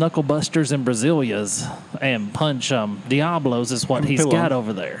Bones, Knuckle Busters, and Brazilias, and Punch Diablos is what he's got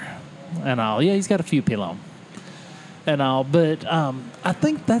over there. And all. Yeah, he's got a few Pilon. And all, but I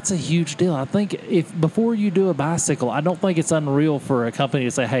think that's a huge deal. I think if before you do a bicycle, I don't think it's unreal for a company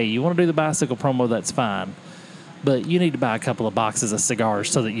to say, hey, you want to do the bicycle promo, that's fine. But you need to buy a couple of boxes of cigars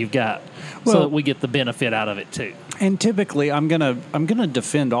so that so that we get the benefit out of it too. And typically, I'm gonna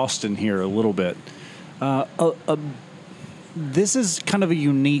defend Austin here a little bit. This is kind of a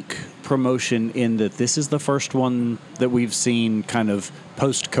unique promotion in that this is the first one that we've seen kind of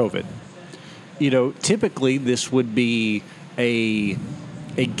post-COVID. You know, typically this would be a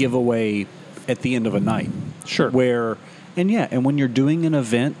giveaway at the end of a night. Sure. Where And when you're doing an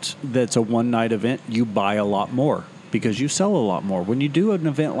event that's a one-night event, you buy a lot more because you sell a lot more. When you do an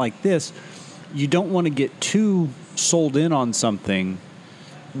event like this, you don't want to get too sold in on something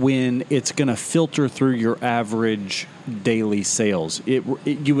when it's going to filter through your average daily sales.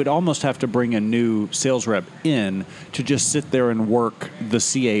 You would almost have to bring a new sales rep in to just sit there and work the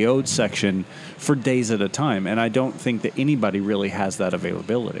CAO section for days at a time. And I don't think that anybody really has that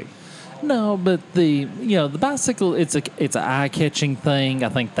availability. No, but the bicycle, it's an eye-catching thing. I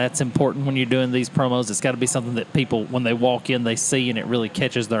think that's important when you're doing these promos. It's got to be something that people, when they walk in, they see and it really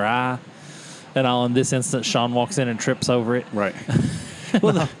catches their eye. And all in this instance, Sean walks in and trips over it. Right.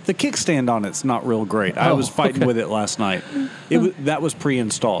 Well, the kickstand on it's not real great. I was fighting with it last night. That was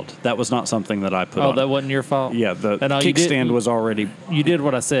pre-installed. That was not something that I put on. Oh, that wasn't your fault? Yeah, the kickstand was already... You did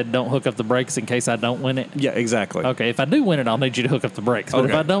what I said, don't hook up the brakes in case I don't win it? Yeah, exactly. Okay, if I do win it, I'll need you to hook up the brakes. But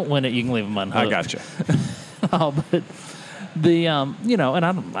if I don't win it, you can leave them unhooked. I got you. But the,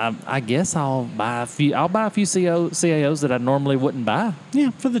 and I guess I'll buy a few CAOs that I normally wouldn't buy. Yeah,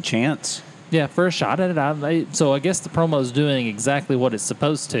 for the chance. Yeah, for a shot at it. So I guess the promo is doing exactly what it's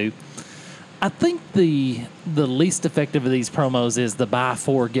supposed to. I think the least effective of these promos is the buy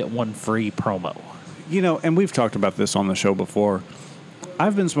 4, get 1 free promo. And we've talked about this on the show before.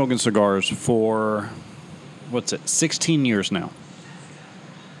 I've been smoking cigars for, 16 years now.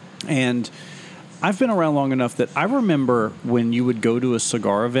 And I've been around long enough that I remember when you would go to a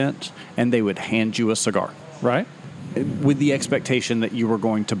cigar event and they would hand you a cigar. Right. With the expectation that you were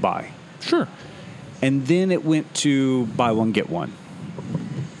going to buy. Sure. And then it went to buy 1, get 1.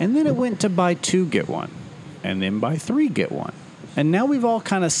 And then it went to buy 2, get 1. And then buy 3, get 1. And now we've all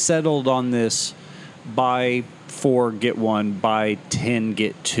kind of settled on this buy 4, get 1, buy 10,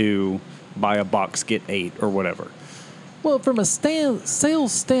 get 2, buy a box, get 8, or whatever. Well, from a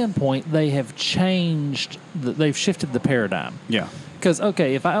sales standpoint, they have changed, they've shifted the paradigm. Yeah. Because,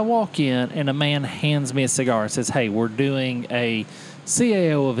 okay, if I walk in and a man hands me a cigar and says, hey, we're doing a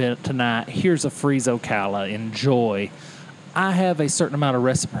CAO event tonight, here's a free Ocala, enjoy. I have a certain amount of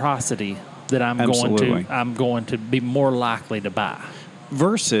reciprocity that I'm going to be more likely to buy.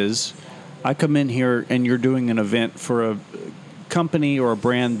 Versus, I come in here and you're doing an event for a company or a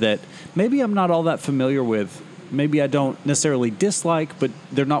brand that maybe I'm not all that familiar with. Maybe I don't necessarily dislike, but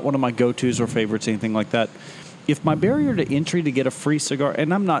they're not one of my go-tos or favorites, anything like that. If my barrier to entry to get a free cigar,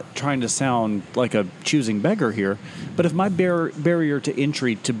 and I'm not trying to sound like a choosing beggar here, but if my barrier to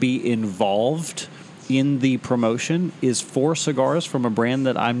entry to be involved in the promotion is 4 cigars from a brand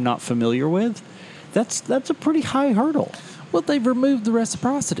that I'm not familiar with, that's a pretty high hurdle. Well, they've removed the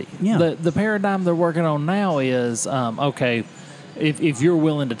reciprocity. Yeah. The paradigm they're working on now is, okay, if you're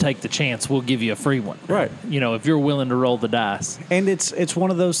willing to take the chance, we'll give you a free one. Right. If you're willing to roll the dice. And it's one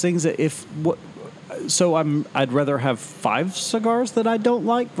of those things that I'd rather have 5 cigars that I don't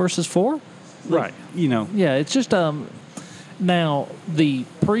like versus 4. Right. Yeah, it's just now the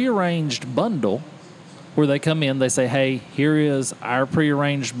prearranged bundle where they come in, they say, hey, here is our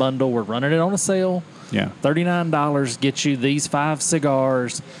prearranged bundle. We're running it on a sale. Yeah. $39 gets you these 5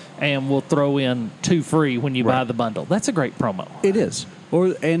 cigars, and we'll throw in 2 free when you buy the bundle. That's a great promo. It is.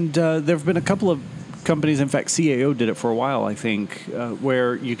 There have been a couple of companies, in fact, CAO did it for a while, I think,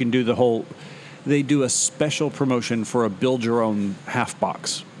 where you can do the whole... They do a special promotion for a build-your-own half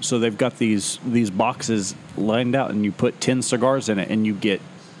box. So they've got these boxes lined out, and you put 10 cigars in it, and you get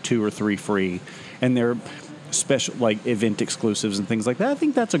 2 or 3 free. And they're special, like event exclusives and things like that. I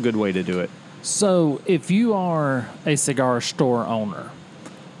think that's a good way to do it. So if you are a cigar store owner,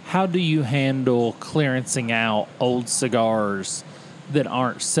 how do you handle clearancing out old cigars that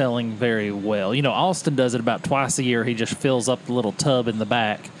aren't selling very well? Austin does it about twice a year. He just fills up the little tub in the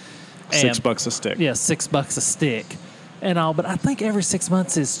back. $6 a stick. Yeah, $6 a stick, and all. But I think every 6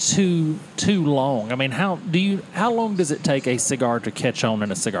 months is too long. I mean, how long does it take a cigar to catch on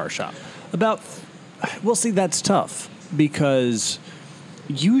in a cigar shop? See, that's tough because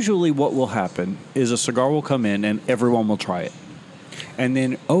usually what will happen is a cigar will come in and everyone will try it, and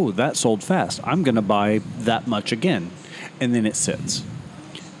then that sold fast. I'm going to buy that much again, and then it sits.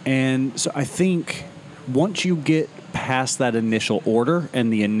 And so I think once you get past that initial order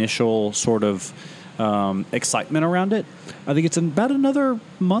and the initial sort of excitement around it, I think it's about another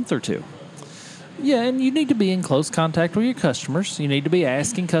month or 2. Yeah, and you need to be in close contact with your customers. You need to be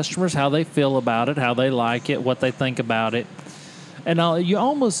asking customers how they feel about it, how they like it, what they think about it. And you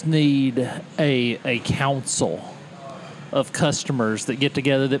almost need a council of customers that get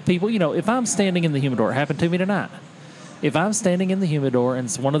together that people, if I'm standing in the humidor, it happened to me tonight. If I'm standing in the humidor and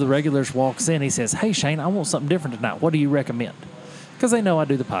one of the regulars walks in, he says, hey, Shane, I want something different tonight. What do you recommend? Because they know I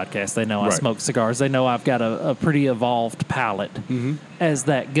do the podcast. They know I Right. smoke cigars. They know I've got a pretty evolved palate as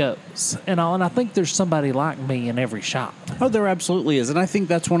that goes. And I think there's somebody like me in every shop. Oh, there absolutely is. And I think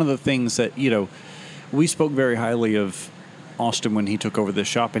that's one of the things that, we spoke very highly of Austin when he took over this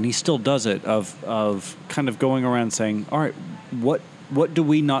shop, and he still does it, of kind of going around saying, all right, what do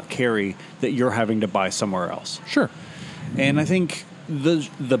we not carry that you're having to buy somewhere else? Sure. And I think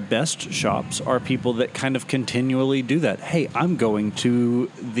the best shops are people that kind of continually do that. Hey, I'm going to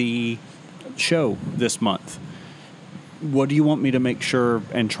the show this month. What do you want me to make sure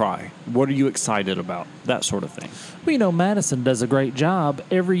and try? What are you excited about? That sort of thing. Well, Madison does a great job.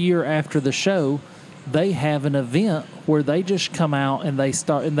 Every year after the show, they have an event where they just come out and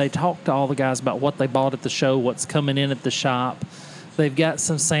they talk to all the guys about what they bought at the show, what's coming in at the shop. They've got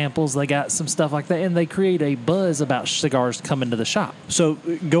some samples, they got some stuff like that, and they create a buzz about cigars coming to the shop. So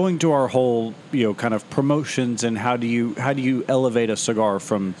going to our whole, kind of promotions and how do you elevate a cigar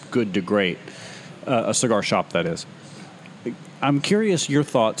from good to great, a cigar shop that is. I'm curious your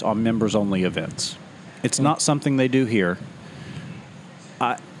thoughts on members-only events. It's not something they do here.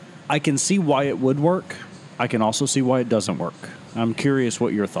 I can see why it would work. I can also see why it doesn't work. I'm curious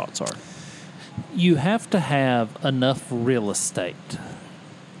what your thoughts are. You have to have enough real estate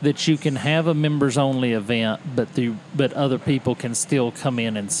that you can have a members-only event, but other people can still come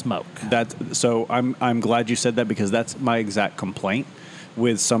in and smoke. So I'm glad you said that, because that's my exact complaint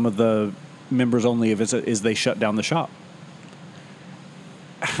with some of the members-only events is they shut down the shop.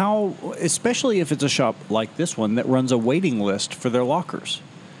 How, especially if it's a shop like this one that runs a waiting list for their lockers.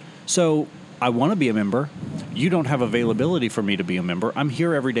 So I want to be a member. You don't have availability for me to be a member. I'm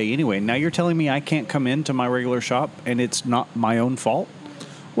here every day anyway. Now you're telling me I can't come into my regular shop and it's not my own fault?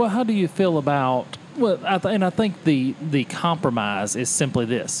 Well, how do you feel about... Well, I think the compromise is simply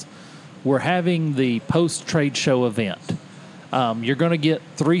this. We're having the post-trade show event. You're going to get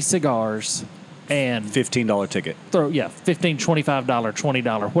 3 cigars and... $15 ticket. $15, $25,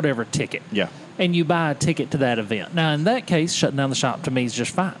 $20, whatever ticket. Yeah. And you buy a ticket to that event. Now, in that case, shutting down the shop to me is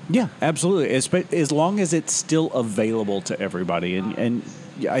just fine. Yeah, absolutely. As long as it's still available to everybody. And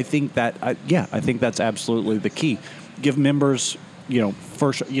I think that, I think that's absolutely the key. Give members,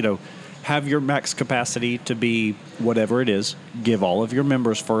 first, have your max capacity to be whatever it is. Give all of your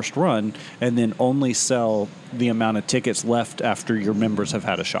members first run, and then only sell the amount of tickets left after your members have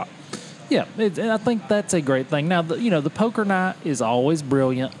had a shot. Yeah, I think that's a great thing. Now, the poker night is always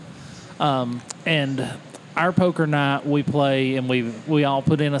brilliant. And our poker night, we play and we all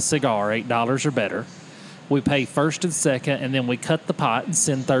put in a cigar, $8 or better. We pay first and second, and then we cut the pot and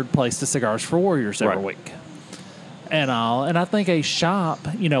send third place to Cigars for Warriors every week. And I think a shop,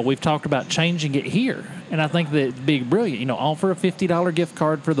 we've talked about changing it here, and I think that it'd be brilliant. Offer a $50 gift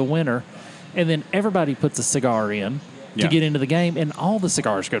card for the winner, and then everybody puts a cigar in to get into the game, and all the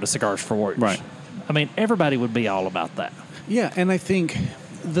cigars go to Cigars for Warriors. Right. I mean, everybody would be all about that. Yeah, and I think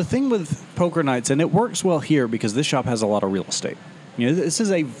the thing with poker nights, and it works well here because this shop has a lot of real estate. This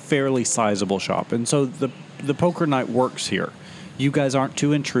is a fairly sizable shop, and so the poker night works here. You guys aren't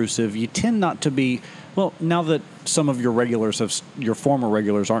too intrusive. You tend not to be, well, now that some of your your former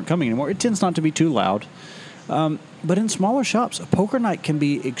regulars aren't coming anymore, it tends not to be too loud. But in smaller shops, a poker night can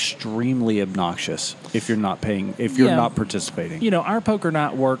be extremely obnoxious if you're not not participating. Our poker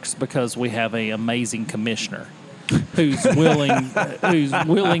night works because we have an amazing commissioner who's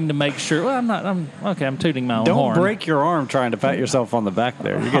willing to make sure. Well, I'm tooting my own horn. Don't break your arm trying to pat yourself on the back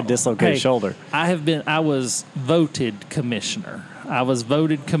there. You're going to dislocate a shoulder. I was voted commissioner.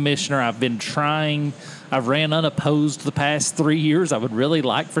 I've been trying. I've ran unopposed the past 3 years. I would really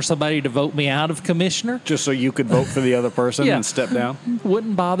like for somebody to vote me out of commissioner. Just so you could vote for the other person and step down?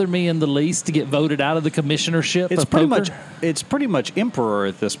 Wouldn't bother me in the least to get voted out of the commissionership it's of pretty poker. It's pretty much emperor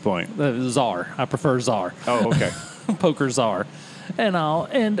at this point. Czar. I prefer czar. Oh, okay. Poker czar. And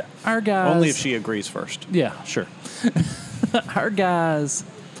our guys... Only if she agrees first. Yeah, sure. Our guys...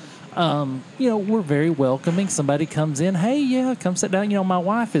 we're very welcoming. Somebody comes in, hey, come sit down. My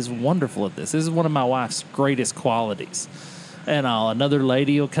wife is wonderful at this. This is one of my wife's greatest qualities. And another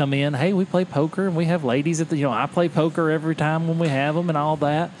lady will come in, hey, we play poker, and we have ladies at the, I play poker every time when we have them and all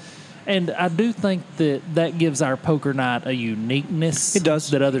that. And I do think that gives our poker night a uniqueness. It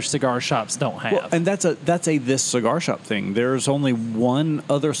does. That other cigar shops don't have. Well, and that's a this cigar shop thing. There's only one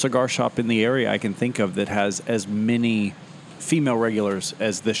other cigar shop in the area I can think of that has as many female regulars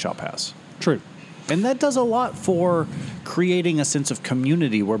as this shop has. True. And that does a lot for creating a sense of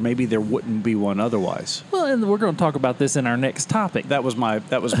community where maybe there wouldn't be one otherwise. Well, and we're going to talk about this in our next topic. That was my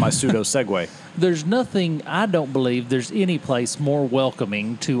pseudo segue. There's nothing, I don't believe there's any place more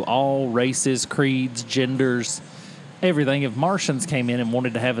welcoming to all races, creeds, genders everything. If Martians came in and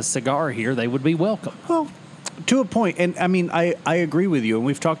wanted to have a cigar here, they would be welcome. Well, to a point. And I mean, I agree with you. And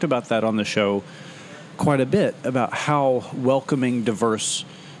we've talked about that on the show quite a bit, about how welcoming and diverse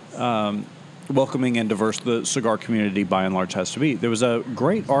the cigar community by and large has to be. There was a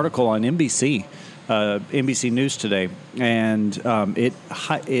great article on NBC News today, and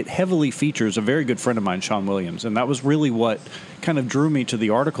it heavily features a very good friend of mine, Sean Williams, and that was really what kind of drew me to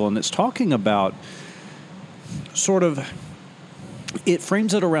the article. And it's talking about it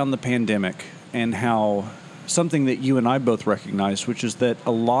frames it around the pandemic and how something that you and I both recognized, which is that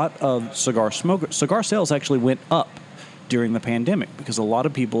a lot of cigar sales actually went up during the pandemic because a lot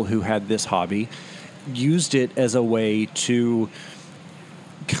of people who had this hobby used it as a way to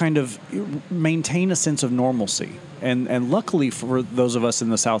kind of maintain a sense of normalcy. And luckily for those of us in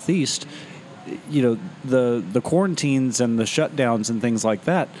the Southeast, the quarantines and the shutdowns and things like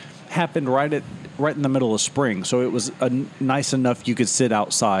that happened right in the middle of spring. So it was nice enough you could sit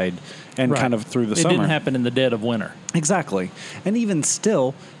outside and kind of through the summer. It didn't happen in the dead of winter. Exactly. And even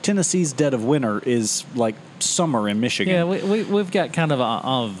still, Tennessee's dead of winter is like summer in Michigan. Yeah, we've got kind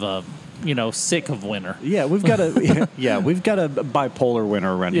of sick of winter. Yeah, we've got a bipolar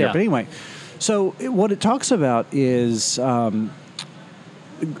winter around here. But anyway, so what it talks about is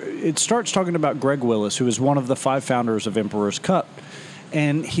it starts talking about Greg Willis, who is one of the 5 founders of Emperor's Cup.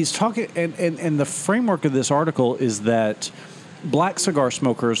 And he's talking, and the framework of this article is that black cigar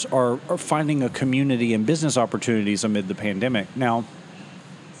smokers are finding a community and business opportunities amid the pandemic. Now,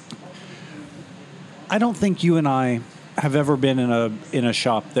 I don't think you and I have ever been in a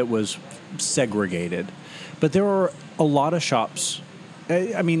shop that was segregated, but there are a lot of shops.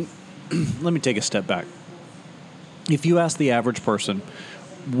 I mean, let me take a step back. If you ask the average person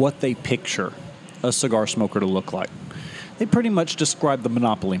what they picture a cigar smoker to look like, they pretty much describe the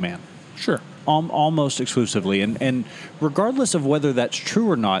Monopoly man. Sure. Almost exclusively. And regardless of whether that's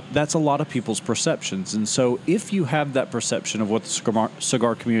true or not, that's a lot of people's perceptions. And so if you have that perception of what the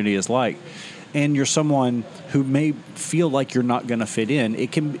cigar community is like, and you're someone who may feel like you're not going to fit in,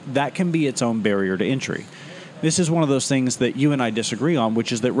 that can be its own barrier to entry. This is one of those things that you and I disagree on,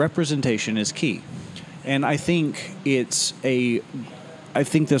 which is that representation is key. And I think this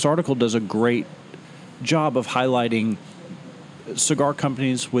article does a great job of highlighting cigar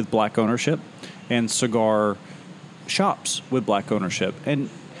companies with black ownership and cigar shops with black ownership. And,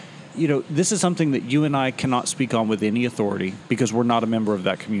 this is something that you and I cannot speak on with any authority because we're not a member of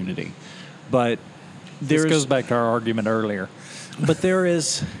that community. But this goes back to our argument earlier. But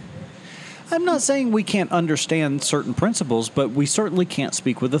I'm not saying we can't understand certain principles, but we certainly can't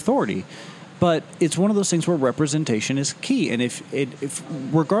speak with authority. But it's one of those things where representation is key. And if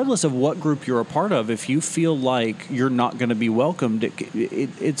regardless of what group you're a part of, if you feel like you're not going to be welcomed,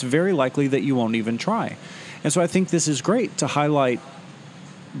 it's very likely that you won't even try. And so I think this is great to highlight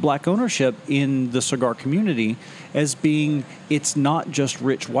black ownership in the cigar community as being, it's not just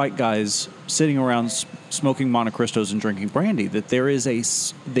rich white guys sitting around smoking Monte Cristos and drinking brandy, that there is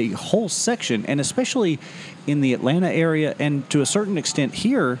the whole section, and especially in the Atlanta area and to a certain extent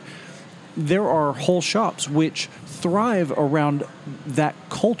here, there are whole shops which thrive around that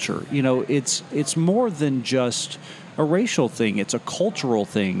culture. It's more than just a racial thing. It's a cultural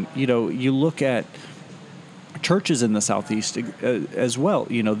thing. You look at churches in the Southeast as well.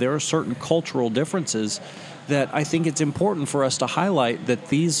 There are certain cultural differences that I think it's important for us to highlight, that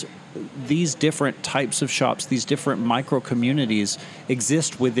these different types of shops, these different micro communities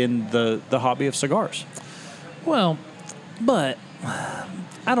exist within the hobby of cigars. Well, but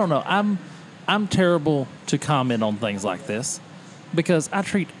I don't know. I'm terrible to comment on things like this because I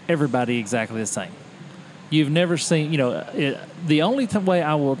treat everybody exactly the same. You've never seen, the only way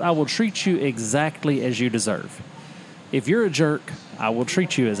I will treat you exactly as you deserve. If you're a jerk, I will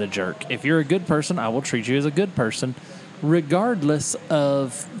treat you as a jerk. If you're a good person, I will treat you as a good person, regardless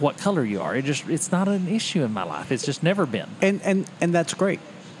of what color you are. It's not an issue in my life. It's just never been. And that's great,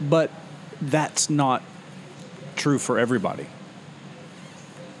 but that's not true for everybody.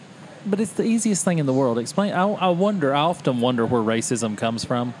 But it's the easiest thing in the world. Explain. I often wonder where racism comes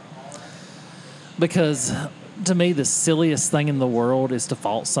from. Because to me, the silliest thing in the world is to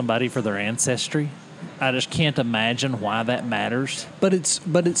fault somebody for their ancestry. I just can't imagine why that matters. But it's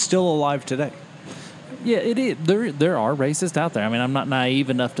still alive today. Yeah, it is. There are racists out there. I mean, I'm not naive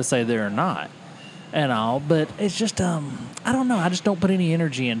enough to say there are not and all, but it's just I don't know. I just don't put any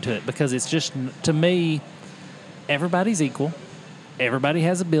energy into it because it's just, to me, everybody's equal. Everybody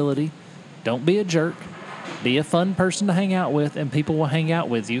has ability. Don't be a jerk. Be a fun person to hang out with, and people will hang out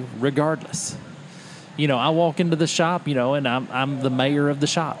with you regardless. I walk into the shop, and I'm the mayor of the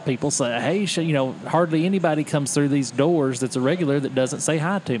shop. People say, hey, hardly anybody comes through these doors that's a regular that doesn't say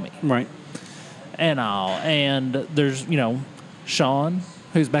hi to me. Right. And there's, Sean,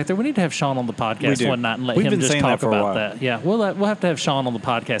 who's back there. We need to have Sean on the podcast one night and let him just talk about that. Yeah, we'll have to have Sean on the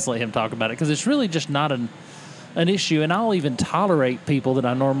podcast and let him talk about it, because it's really just not an issue. And I'll even tolerate people that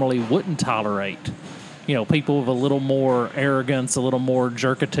I normally wouldn't tolerate. People with a little more arrogance, a little more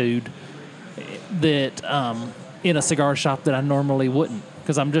jerkitude, that in a cigar shop that I normally wouldn't,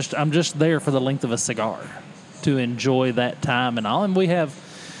 because I'm just there for the length of a cigar to enjoy that time and all. And we have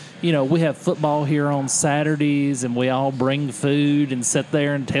football here on Saturdays, and we all bring food and sit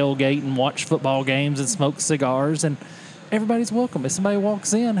there and tailgate and watch football games and smoke cigars, and everybody's welcome. If somebody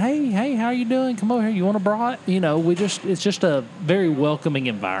walks in, hey, how you doing? Come over here. You want a brat? It's just a very welcoming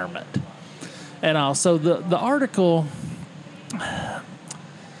environment. And also the article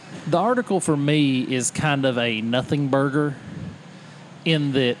for me is kind of a nothing burger,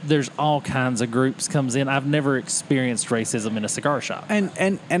 in that there's all kinds of groups comes in. I've never experienced racism in a cigar shop.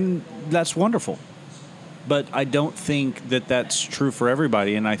 And that's wonderful. But I don't think that that's true for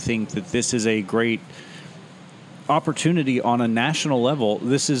everybody, and I think that this is a great opportunity on a national level.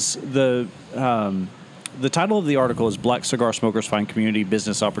 This is the title of the article is Black Cigar Smokers Find Community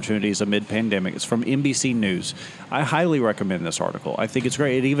Business Opportunities Amid Pandemic. It's from NBC News. I highly recommend this article. I think it's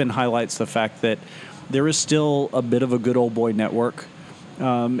great. It even highlights the fact that there is still a bit of a good old boy network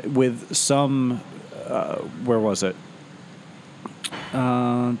with some, where was it?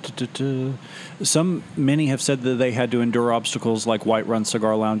 Many have said that they had to endure obstacles like white-run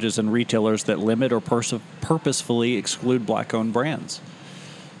cigar lounges and retailers that limit or purposefully exclude black-owned brands.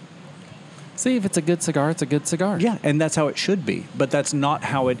 See, if it's a good cigar, it's a good cigar. Yeah, and that's how it should be. But that's not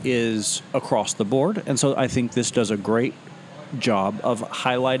how it is across the board. And so I think this does a great job of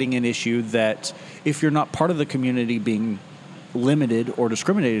highlighting an issue that if you're not part of the community being limited or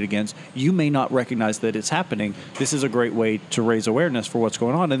discriminated against, you may not recognize that it's happening. This is a great way to raise awareness for what's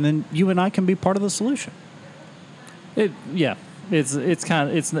going on, and then you and I can be part of the solution. It's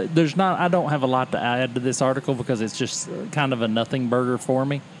kind of there's not. I don't have a lot to add to this article because it's just kind of a nothing burger for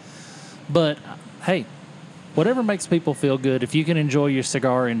me. But hey, whatever makes people feel good. If you can enjoy your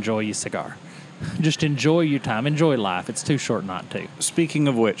cigar, enjoy your cigar. Just enjoy your time. Enjoy life. It's too short not to. Speaking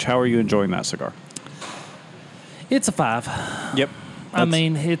of which, how are you enjoying that cigar? It's a 5. Yep.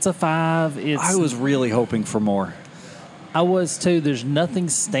 It's a 5. I was really hoping for more. I was too. There's nothing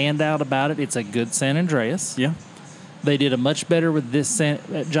standout about it. It's a good San Andreas. Yeah. They did a much better with this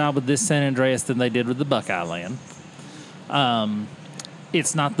job with this San Andreas than they did with the Buckeye Land.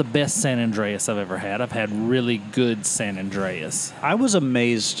 It's not the best San Andreas I've ever had. I've had really good San Andreas. I was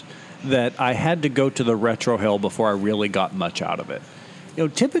amazed that I had to go to the retro hell before I really got much out of it.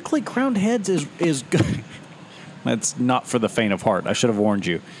 Typically Crowned Heads is good. That's not for the faint of heart. I should have warned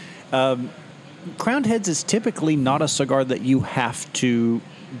you. Crowned Heads is typically not a cigar that you have to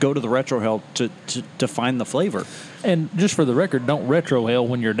go to the retro hell to find the flavor. And just for the record, don't retro hell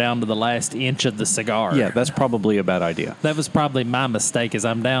when you're down to the last inch of the cigar. Yeah, that's probably a bad idea. That was probably my mistake, is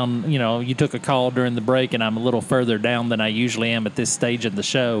I'm down, you took a call during the break, and I'm a little further down than I usually am at this stage of the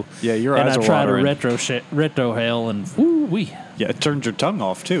show. Yeah, your eyes are watering. And I tried to retro hell, and woo-wee. Yeah, it turned your tongue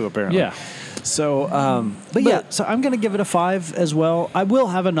off, too, apparently. Yeah. So, so I'm going to give it a 5 as well. I will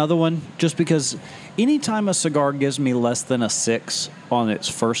have another one just because anytime a cigar gives me less than a 6 on its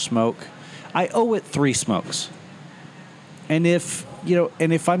first smoke, I owe it 3 smokes. And if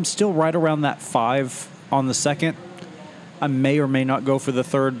I'm still right around that 5 on the second, I may or may not go for the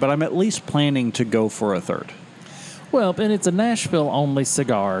third, but I'm at least planning to go for a third. Well, and it's a Nashville-only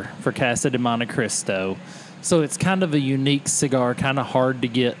cigar for Casa de Monte Cristo. So it's kind of a unique cigar, kind of hard to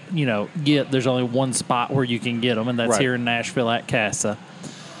get. There's only one spot where you can get them, and that's here in Nashville at Casa.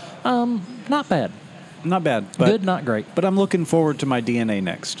 Not bad. Not bad. Good, not great. But I'm looking forward to my DNA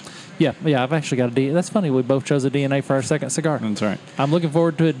next. Yeah, I've actually got a DNA. That's funny. We both chose a DNA for our second cigar. That's right. I'm looking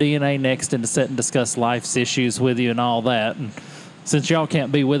forward to a DNA next and to sit and discuss life's issues with you and all that. And since y'all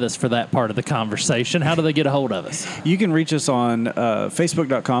can't be with us for that part of the conversation, how do they get a hold of us? You can reach us on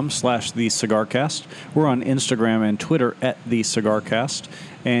Facebook.com/TheCigarCast. We're on Instagram and Twitter @TheCigarCast.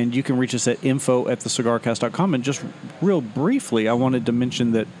 And you can reach us at info@thecigarcast.com. And just real briefly, I wanted to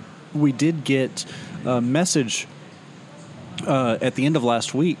mention that we did get a message at the end of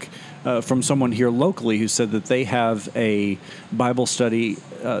last week from someone here locally who said that they have a Bible study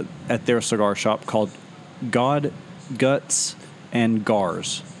at their cigar shop called God, Guts, and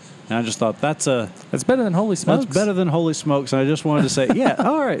Gars. And I just thought that's better than Holy Smokes. That's better than Holy Smokes. And I just wanted to say, yeah,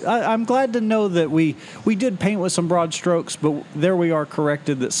 all right. I'm glad to know that we did paint with some broad strokes, but there we are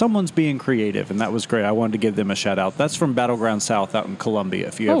corrected that someone's being creative, and that was great. I wanted to give them a shout out. That's from Battleground South out in Columbia,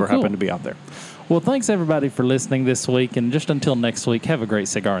 if you ever happen to be out there. Well, thanks everybody for listening this week, and just until next week, have a great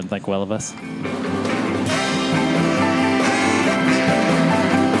cigar and think well of us.